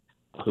guys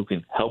who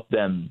can help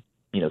them,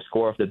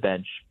 score off the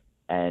bench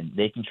and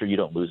making sure you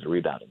don't lose a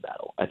rebounding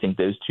battle. I think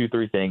those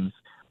 2-3 things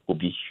will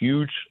be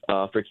huge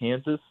for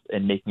Kansas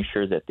and making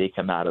sure that they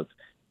come out of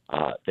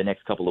the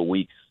next couple of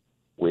weeks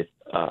with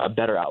a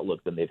better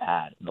outlook than they've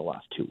had in the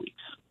last 2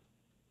 weeks.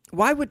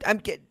 Why would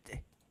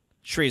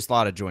Shreyas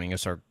Laddha joining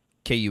us, our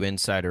KU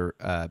insider,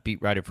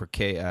 beat writer for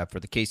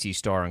the KC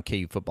Star on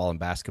KU football and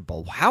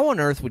basketball. How on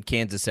earth would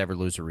Kansas ever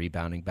lose a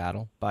rebounding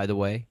battle, by the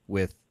way,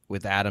 with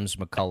Adams,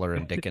 McCullough,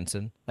 and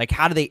Dickinson? Like,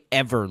 how do they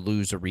ever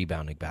lose a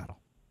rebounding battle?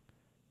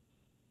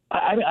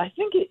 I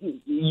think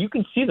you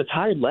can see the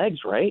tired legs,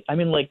 right? I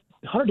mean, like,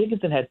 Hunter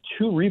Dickinson had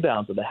 2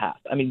 rebounds at the half.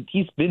 I mean,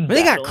 he's been.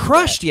 They got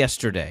crushed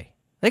yesterday.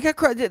 They got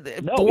crushed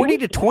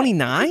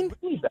 40-29.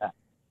 Really bad.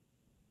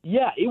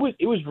 Yeah, it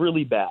was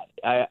really bad.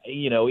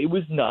 It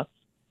was nuts,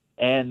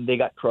 and they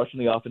got crushed on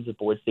the offensive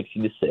board,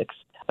 16-6.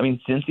 I mean,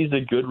 Cincy's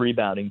a good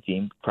rebounding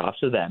team. Props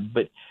to them,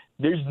 but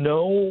there's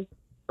no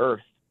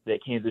earth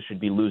that Kansas should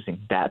be losing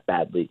that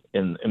badly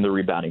in the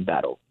rebounding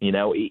battle.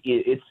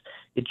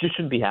 It just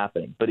shouldn't be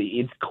happening. But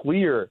it's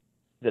clear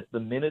that the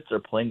minutes are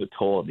playing a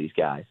toll on these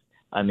guys.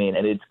 I mean,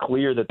 and it's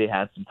clear that they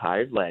had some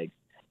tired legs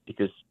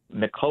because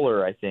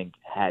McCullough, I think,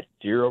 had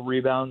 0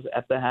 rebounds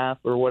at the half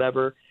or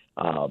whatever.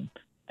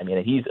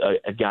 He's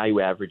a guy who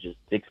averages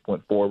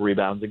 6.4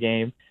 rebounds a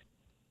game.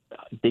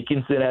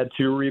 Dickinson had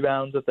 2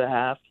 rebounds at the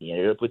half. He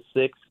ended up with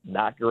 6.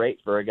 Not great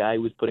for a guy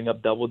who was putting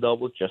up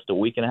double-doubles just a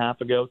week and a half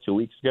ago, 2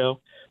 weeks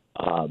ago.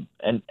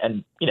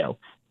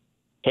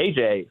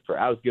 KJ, for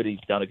how good he's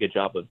done a good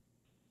job of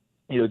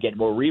getting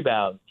more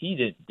rebounds, he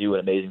didn't do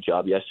an amazing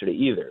job yesterday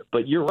either.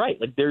 But you're right.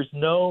 Like, there's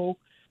no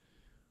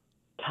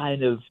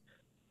kind of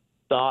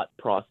thought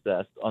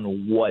process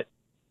on what,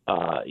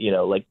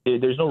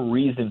 there's no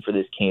reason for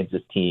this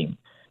Kansas team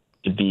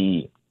to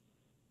be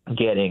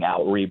getting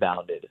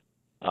out-rebounded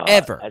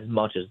ever as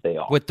much as they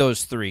are. With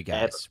those 3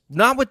 guys. Ever.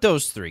 Not with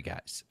those 3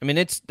 guys. I mean,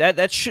 it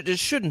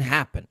shouldn't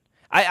happen.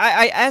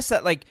 I asked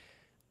that,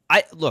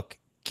 look,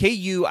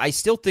 KU, I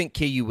still think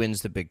KU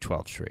wins the Big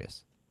 12,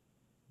 Shreyas.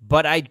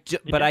 But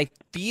I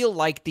feel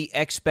like the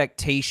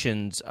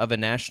expectations of a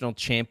national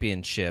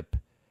championship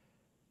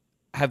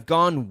have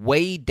gone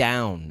way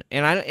down,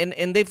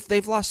 and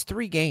they've lost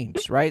 3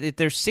 games, right?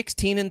 They're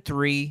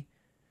 16-3,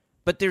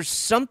 but there's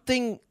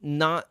something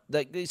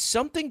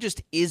something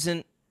just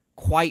isn't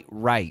quite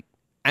right,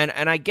 and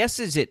I guess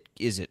is it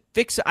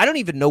fix? I don't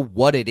even know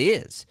what it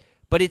is,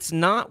 but it's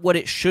not what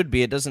it should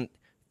be. It doesn't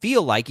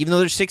feel like, even though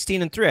they're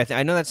 16-3.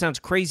 I know that sounds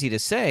crazy to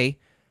say,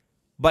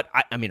 but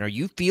I mean, are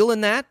you feeling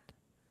that?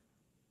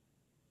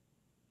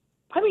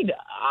 I mean,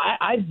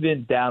 I've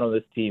been down on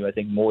this team, I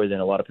think, more than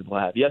a lot of people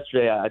have.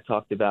 Yesterday, I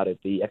talked about it.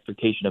 The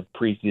expectation of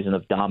preseason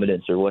of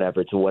dominance or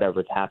whatever to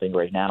whatever's happening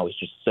right now is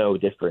just so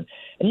different.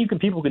 And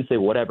people can say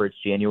whatever. It's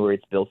January.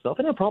 It's Bill Self.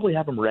 And they'll probably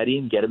have him ready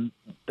and get him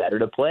better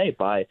to play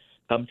by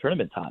come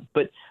tournament time.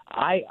 But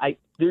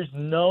there's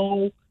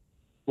no,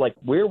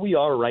 where we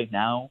are right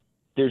now,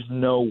 there's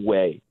no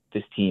way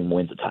this team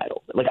wins a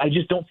title. I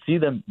just don't see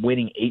them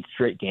winning 8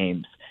 straight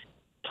games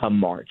come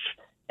March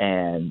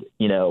and,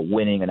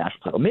 winning a national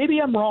title. Maybe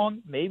I'm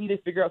wrong. Maybe they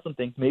figure out some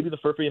things. Maybe the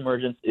Furphy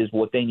emergence is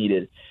what they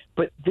needed.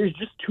 But there's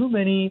just too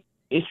many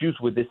issues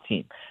with this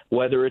team,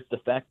 whether it's the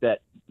fact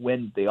that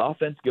when the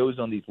offense goes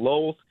on these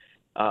lulls,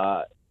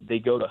 they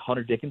go to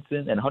Hunter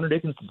Dickinson, and Hunter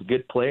Dickinson's a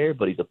good player,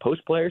 but he's a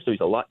post player, so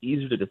he's a lot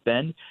easier to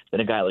defend than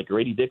a guy like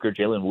Grady Dick or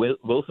Jalen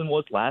Wilson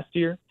was last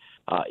year.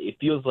 It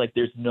feels like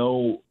there's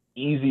no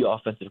easy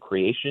offensive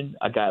creation.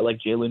 A guy like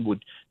Jalen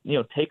would,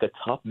 take a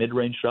tough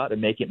mid-range shot and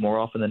make it more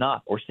often than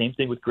not. Or same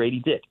thing with Grady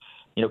Dick.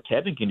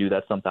 Kevin can do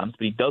that sometimes,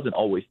 but he doesn't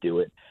always do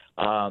it.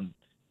 And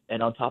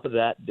on top of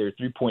that, their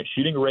 3-point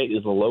shooting rate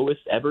is the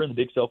lowest ever in the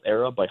Big South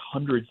era by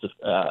hundreds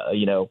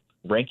of,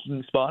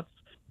 ranking spots,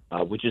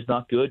 which is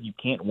not good. You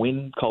can't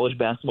win college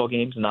basketball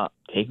games not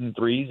taking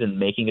threes and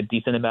making a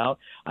decent amount.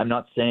 I'm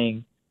not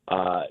saying,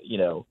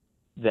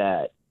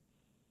 that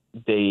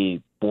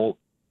they won't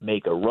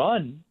make a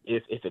run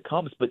if it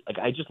comes, but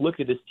I just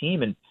look at this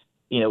team and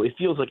it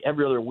feels like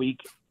every other week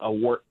a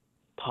work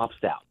pops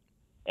out,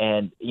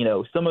 and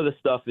some of the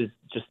stuff is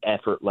just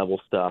effort level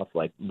stuff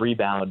like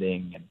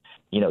rebounding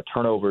and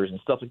turnovers and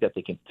stuff like that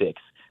they can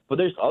fix, but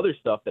there's other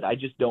stuff that I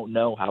just don't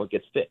know how it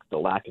gets fixed. The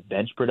lack of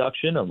bench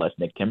production, unless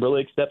Nick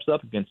Timberlake steps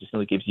up and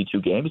consistently gives you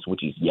 2 games, which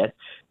he's yet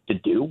to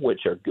do,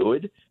 which are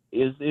good,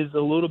 is a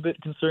little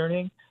bit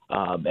concerning.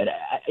 And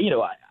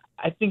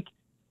I think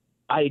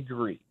I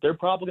agree. They're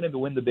probably going to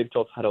win the Big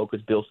 12 title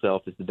because Bill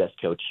Self is the best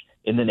coach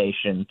in the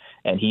nation,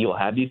 and he will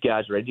have these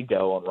guys ready to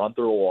go and run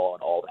through a wall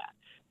and all that.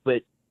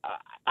 But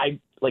I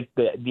like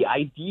the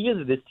idea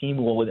that this team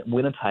will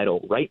win a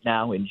title right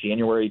now in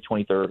January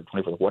 23rd or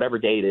 24th, whatever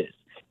day it is,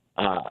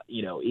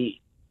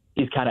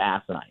 is kind of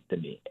asinine to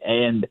me.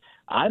 And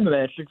I'm a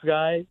metrics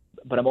guy,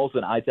 but I'm also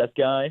an eye test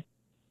guy.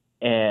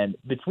 And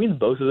between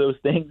both of those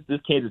things, this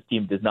Kansas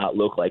team does not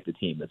look like the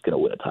team that's going to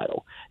win a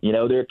title.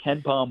 They're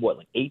Ken Pom,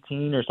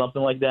 18 or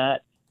something like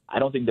that. I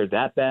don't think they're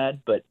that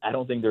bad, but I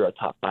don't think they're a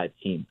top 5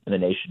 team in the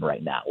nation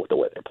right now with the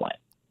way they're playing.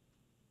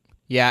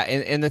 Yeah,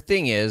 and the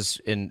thing is,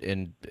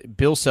 and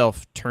Bill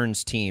Self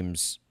turns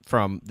teams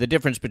from the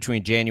difference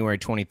between January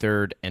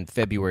 23rd and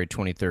February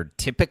 23rd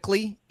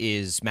typically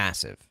is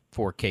massive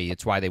for KU.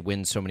 It's why they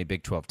win so many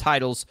Big 12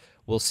 titles.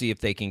 we'll see if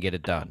they can get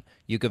it done.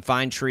 You can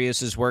find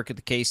Shreya's work at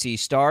the KC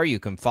Star. You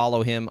can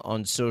follow him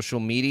on social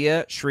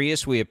media.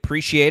 Shreyas, we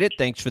appreciate it.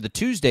 Thanks for the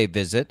Tuesday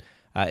visit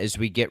as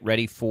we get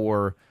ready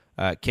for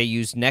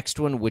KU's next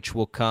one, which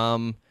will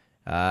come,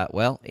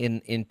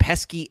 in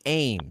pesky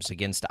Ames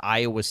against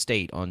Iowa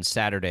State on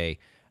Saturday,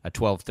 a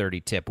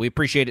 12:30 tip. We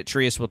appreciate it,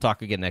 Shreyas. We'll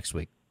talk again next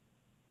week.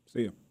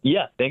 See you.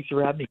 Yeah, thanks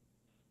for having me.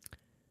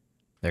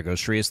 There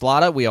goes Shreyas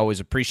Laddha. We always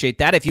appreciate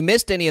that. If you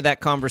missed any of that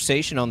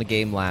conversation on the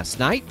game last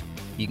night,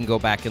 you can go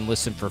back and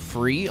listen for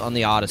free on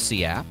the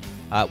Odyssey app.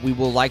 We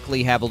will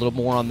likely have a little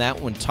more on that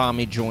when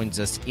Tommy joins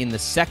us in the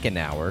second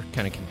hour,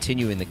 kind of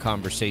continuing the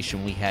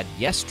conversation we had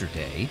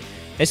yesterday.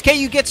 As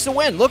KU gets the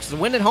win. Looks, the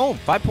win at home.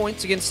 5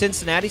 points against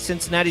Cincinnati.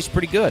 Cincinnati's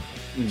pretty good.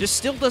 Just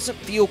still doesn't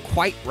feel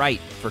quite right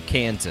for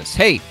Kansas.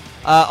 Hey,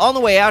 on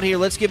the way out here,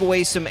 let's give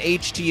away some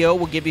HTO.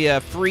 We'll give you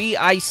a free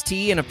iced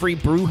tea and a free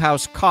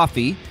Brewhouse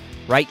coffee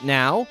right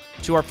now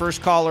to our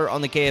first caller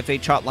on the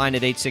KFH hotline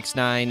at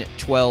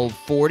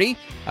 869-1240.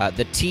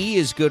 The tea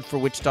is good for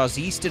Wichita's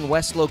East and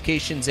West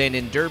locations and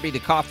in Derby. The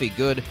coffee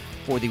good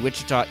for the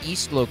Wichita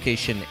East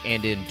location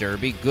and in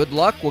Derby. Good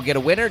luck. We'll get a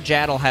winner.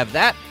 Jad will have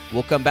that.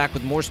 We'll come back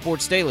with more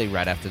Sports Daily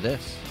right after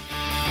this.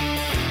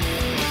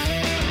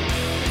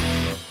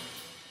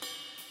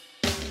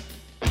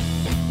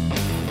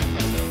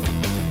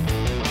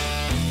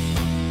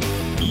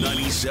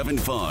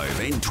 .75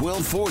 and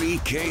 1240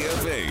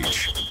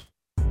 KFH.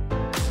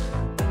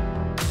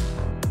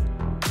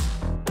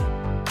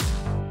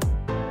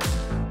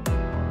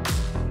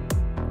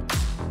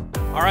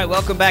 All right,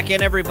 welcome back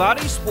in,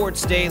 everybody.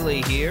 Sports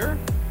Daily here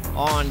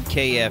on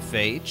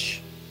KFH.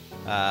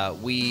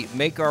 We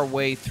make our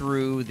way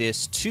through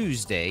this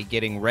Tuesday,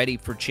 getting ready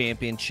for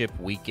championship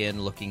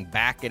weekend, looking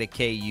back at a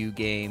KU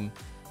game,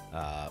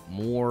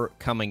 more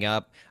coming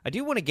up. I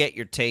do want to get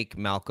your take,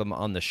 Malcolm,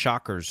 on the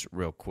Shockers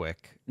real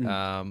quick.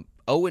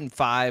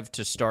 0-5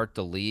 to start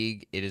the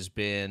league. It has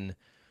been...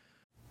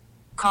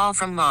 Call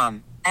from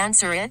mom.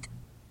 Answer it.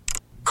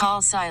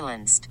 Call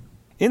silenced.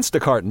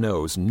 Instacart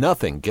knows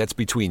nothing gets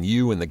between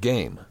you and the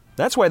game.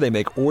 That's why they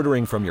make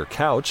ordering from your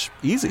couch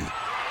easy.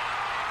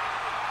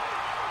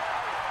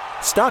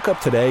 Stock up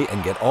today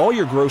and get all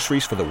your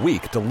groceries for the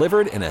week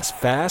delivered in as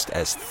fast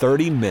as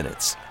 30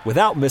 minutes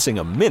without missing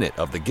a minute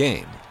of the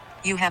game.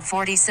 You have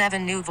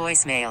 47 new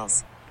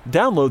voicemails.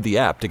 Download the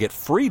app to get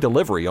free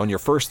delivery on your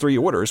first 3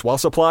 orders while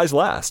supplies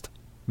last.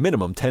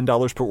 Minimum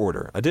 $10 per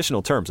order.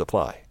 Additional terms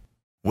apply.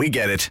 We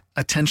get it.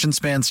 Attention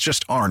spans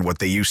just aren't what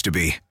they used to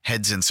be.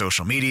 Heads in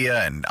social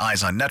media and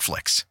eyes on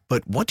Netflix.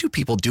 But what do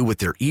people do with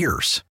their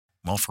ears?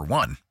 Well, for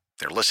one,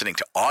 they're listening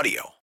to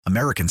audio.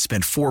 Americans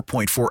spend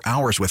 4.4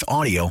 hours with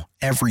audio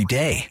every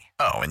day.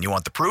 Oh, and you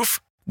want the proof?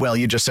 Well,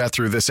 you just sat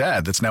through this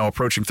ad that's now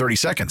approaching 30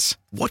 seconds.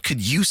 What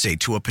could you say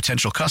to a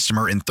potential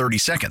customer in 30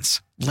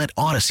 seconds? Let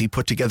Odyssey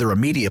put together a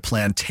media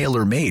plan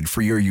tailor-made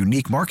for your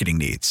unique marketing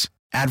needs.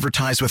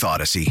 Advertise with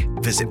Odyssey.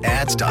 Visit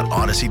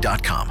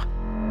ads.odyssey.com.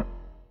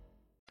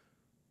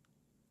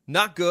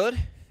 Not good.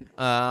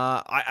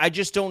 I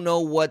just don't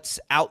know what's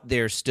out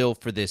there still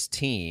for this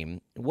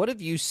team. What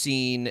have you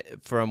seen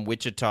from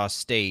Wichita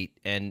State?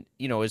 And,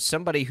 as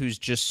somebody who's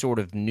just sort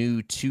of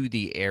new to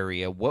the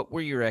area, what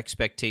were your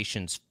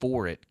expectations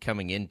for it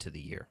coming into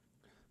the year?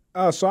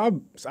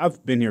 So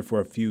I've been here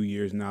for a few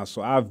years now,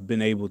 so I've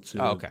been able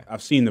to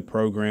I've seen the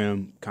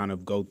program kind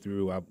of go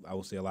through, I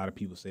will say a lot of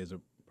people say it's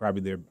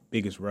probably their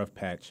biggest rough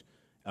patch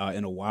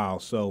in a while.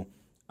 So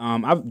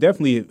I've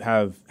definitely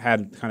have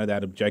had kind of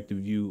that objective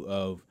view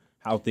of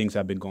how things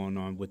have been going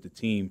on with the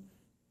team.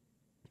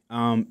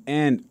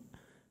 And,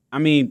 I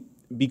mean,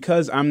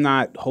 because I'm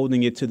not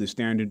holding it to the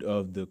standard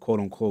of the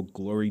quote-unquote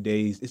glory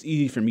days, it's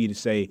easy for me to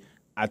say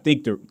I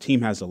think the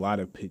team has a lot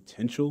of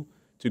potential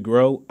to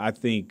grow. I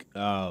think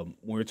when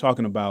we're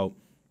talking about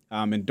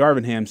and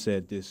Darvin Ham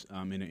said this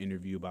in an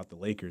interview about the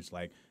Lakers,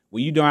 like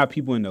when you don't have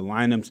people in the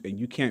lineups and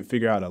you can't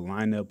figure out a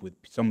lineup with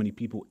so many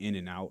people in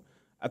and out,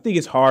 I think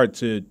it's hard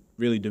to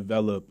really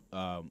develop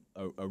a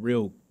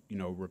real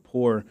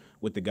rapport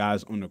with the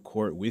guys on the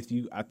court with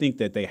you. I think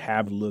that they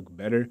have looked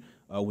better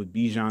with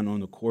Bijan on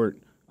the court,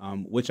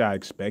 which I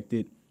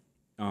expected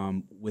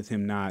with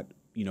him not,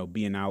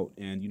 being out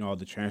and, all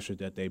the transfers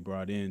that they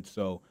brought in.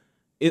 So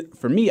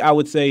for me, I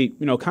would say,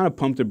 kind of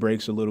pump the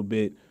brakes a little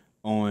bit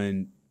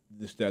on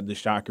the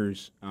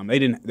Shockers.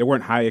 There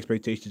weren't high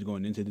expectations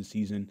going into the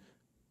season,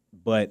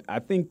 but I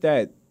think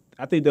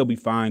they'll be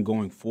fine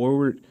going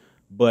forward.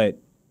 But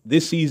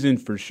this season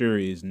for sure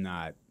is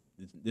not.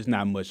 There's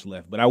not much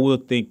left, but I will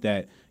think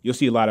that you'll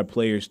see a lot of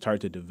players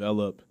start to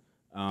develop,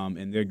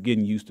 and they're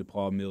getting used to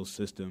Paul Mills'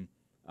 system,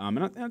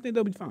 and I think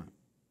they'll be fine.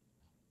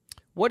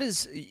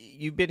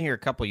 You've been here a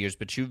couple of years,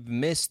 but you've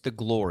missed the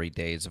glory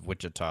days of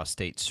Wichita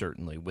State,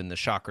 certainly, when the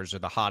Shockers are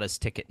the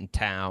hottest ticket in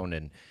town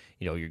and,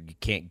 you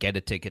can't get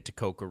a ticket to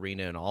Coke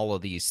Arena and all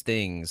of these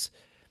things.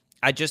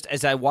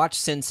 As I watched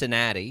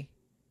Cincinnati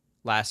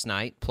last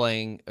night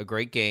playing a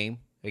great game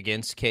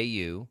against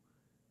KU,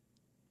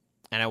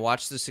 and I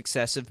watched the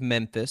success of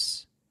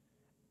Memphis,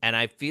 And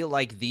I feel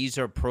like these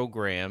are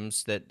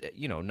programs that,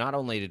 not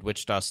only did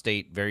Wichita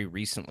State very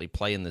recently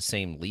play in the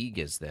same league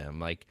as them,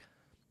 like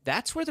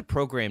that's where the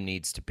program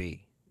needs to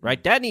be,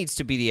 right? That needs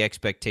to be the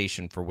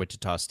expectation for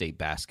Wichita State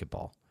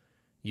basketball.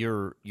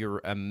 You're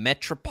a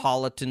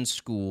metropolitan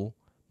school,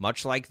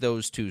 much like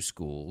those two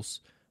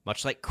schools,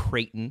 much like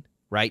Creighton,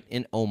 right,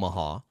 in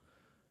Omaha.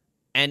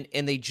 And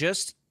they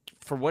just,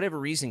 for whatever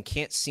reason,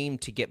 can't seem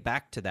to get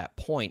back to that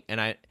point.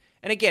 And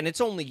again,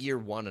 it's only year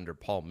one under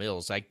Paul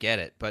Mills. I get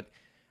it, but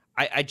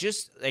I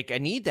just, I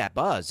need that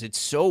buzz. It's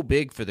so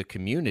big for the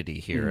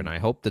community here, and I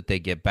hope that they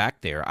get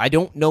back there. I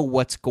don't know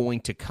what's going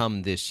to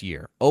come this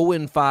year.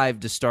 0-5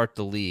 to start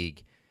the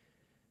league.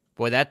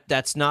 Boy,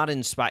 that's not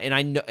inspiring. And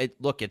I know,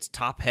 look, it's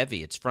top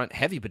heavy, it's front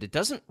heavy, but it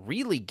doesn't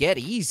really get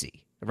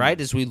easy, right?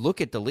 As we look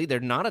at the league,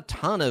 there's not a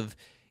ton of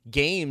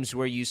games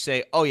where you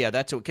say, oh, yeah,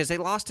 that's because they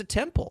lost to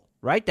Temple,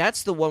 right?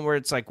 That's the one where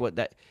it's like, what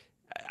that.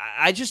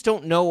 I just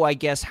don't know, I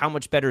guess, how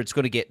much better it's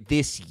going to get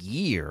this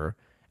year.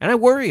 And I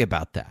worry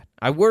about that.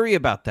 I worry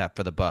about that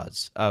for the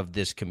buzz of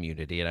this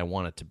community, and I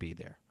want it to be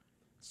there.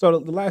 So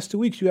the last 2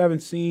 weeks, you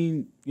haven't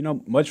seen,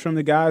 much from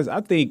the guys.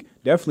 I think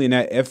definitely in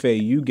that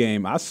FAU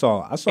game, I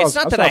saw. It's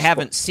not that I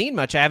haven't seen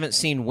much. I haven't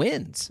seen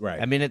wins. Right.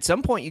 I mean, at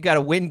some point, you got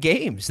to win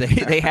games.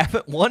 They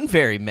haven't won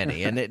very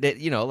many, and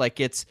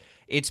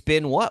it's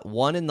been what,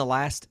 1 in the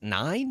last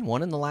 9,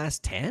 1 in the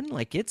last 10.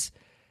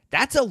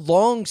 That's a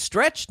long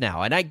stretch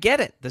now, and I get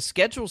it. The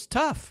schedule's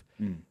tough.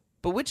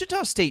 But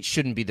Wichita State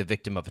shouldn't be the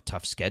victim of a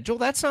tough schedule.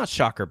 That's not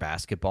Shocker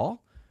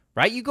basketball,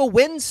 right? You go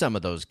win some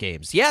of those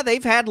games. Yeah,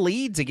 they've had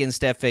leads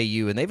against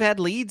FAU, and they've had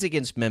leads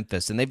against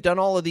Memphis, and they've done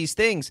all of these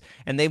things,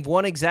 and they've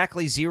won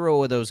exactly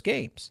 0 of those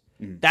games.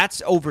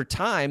 That's over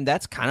time.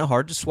 That's kind of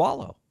hard to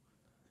swallow.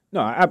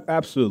 No,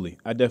 absolutely.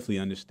 I definitely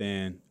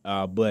understand.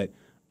 But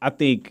I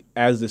think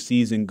as the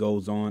season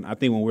goes on, I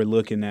think when we're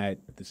looking at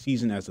the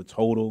season as a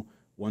total,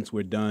 once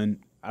we're done,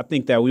 I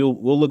think that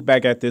we'll look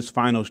back at this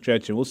final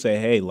stretch and we'll say,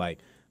 hey,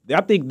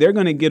 I think they're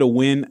going to get a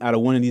win out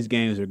of one of these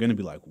games. They're going to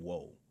be like,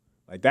 whoa.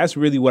 That's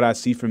really what I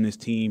see from this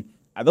team.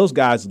 Those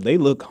guys, they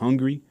look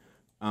hungry,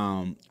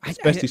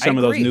 especially some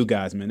of those new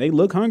guys, man. They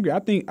look hungry. I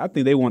think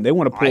they want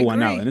to pull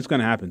one out, and it's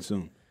going to happen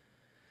soon.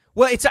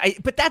 Well,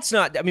 but that's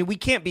not. I mean, we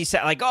can't be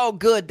like, oh,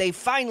 good, they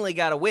finally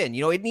got a win.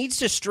 It needs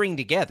to string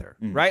together,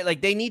 right?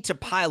 They need to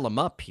pile them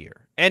up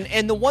here.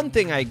 And the one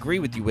thing I agree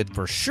with you with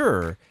for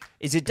sure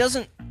is it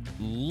doesn't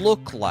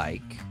look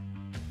like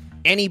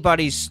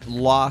anybody's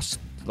lost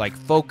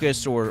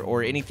focus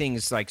or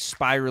anything's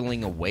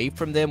spiraling away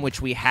from them,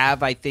 which we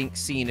have, I think,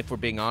 seen, if we're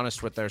being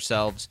honest with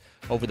ourselves,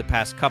 over the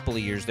past couple of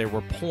years. There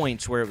were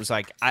points where it was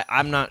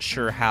I'm not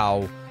sure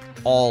how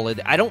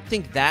I don't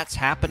think that's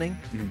happening.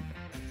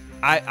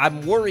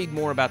 I'm worried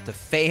more about the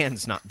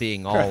fans not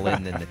being all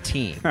in than the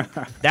team.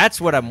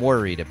 That's what I'm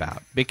worried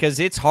about, because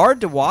it's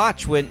hard to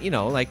watch when, you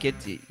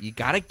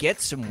got to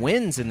get some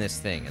wins in this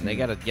thing, and they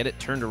got to get it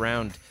turned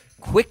around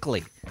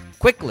quickly.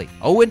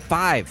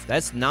 0-5,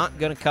 that's not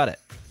going to cut it.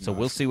 So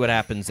we'll see what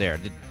happens there.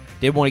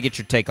 Did want to get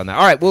your take on that.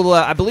 All right, well,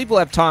 I believe we'll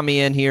have Tommy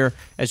in here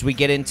as we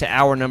get into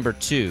hour number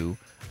 2.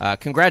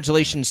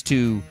 Congratulations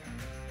to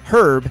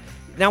Herb.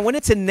 Now, when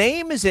it's a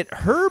name, is it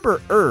Herb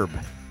or Herb?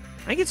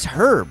 I think it's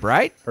Herb,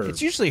 right? Herb.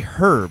 It's usually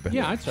Herb.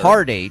 Yeah, it's Herb.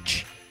 Hard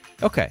H.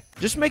 Okay,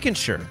 just making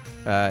sure.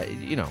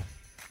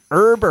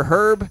 Herb or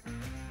Herb,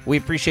 we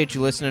appreciate you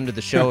listening to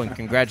the show, and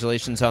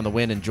congratulations on the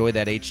win. Enjoy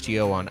that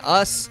HTO on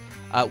us.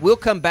 We'll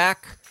come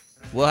back.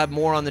 We'll have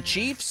more on the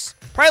Chiefs,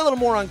 probably a little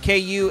more on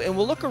KU, and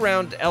we'll look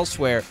around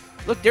elsewhere.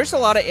 Look, there's a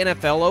lot of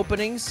NFL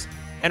openings,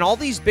 and all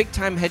these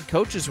big-time head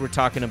coaches we're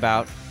talking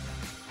about,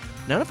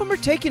 none of them are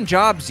taking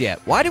jobs yet.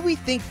 Why do we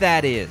think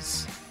that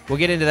is? We'll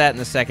get into that in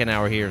the second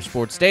hour here.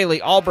 Sports Daily,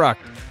 Albrock,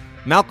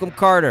 Malcolm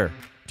Carter,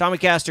 Tommy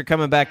Castor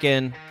coming back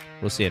in.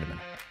 We'll see you in a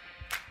minute.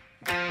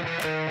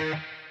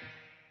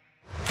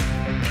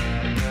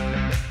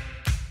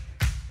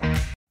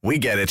 We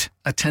get it.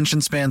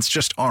 Attention spans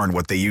just aren't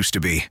what they used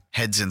to be.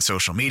 Heads in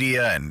social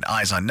media and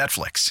eyes on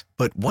Netflix.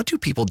 But what do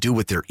people do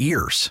with their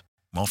ears?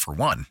 Well, for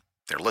one,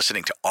 they're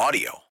listening to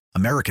audio.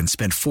 Americans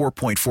spend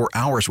 4.4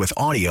 hours with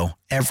audio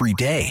every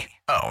day.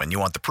 Oh, and you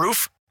want the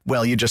proof?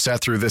 Well, you just sat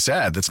through this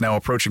ad that's now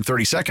approaching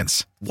 30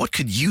 seconds. What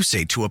could you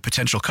say to a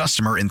potential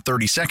customer in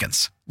 30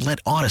 seconds? Let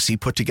Odyssey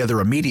put together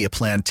a media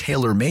plan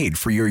tailor-made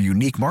for your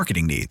unique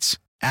marketing needs.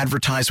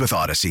 Advertise with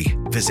Odyssey.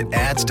 Visit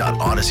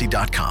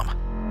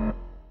ads.odyssey.com.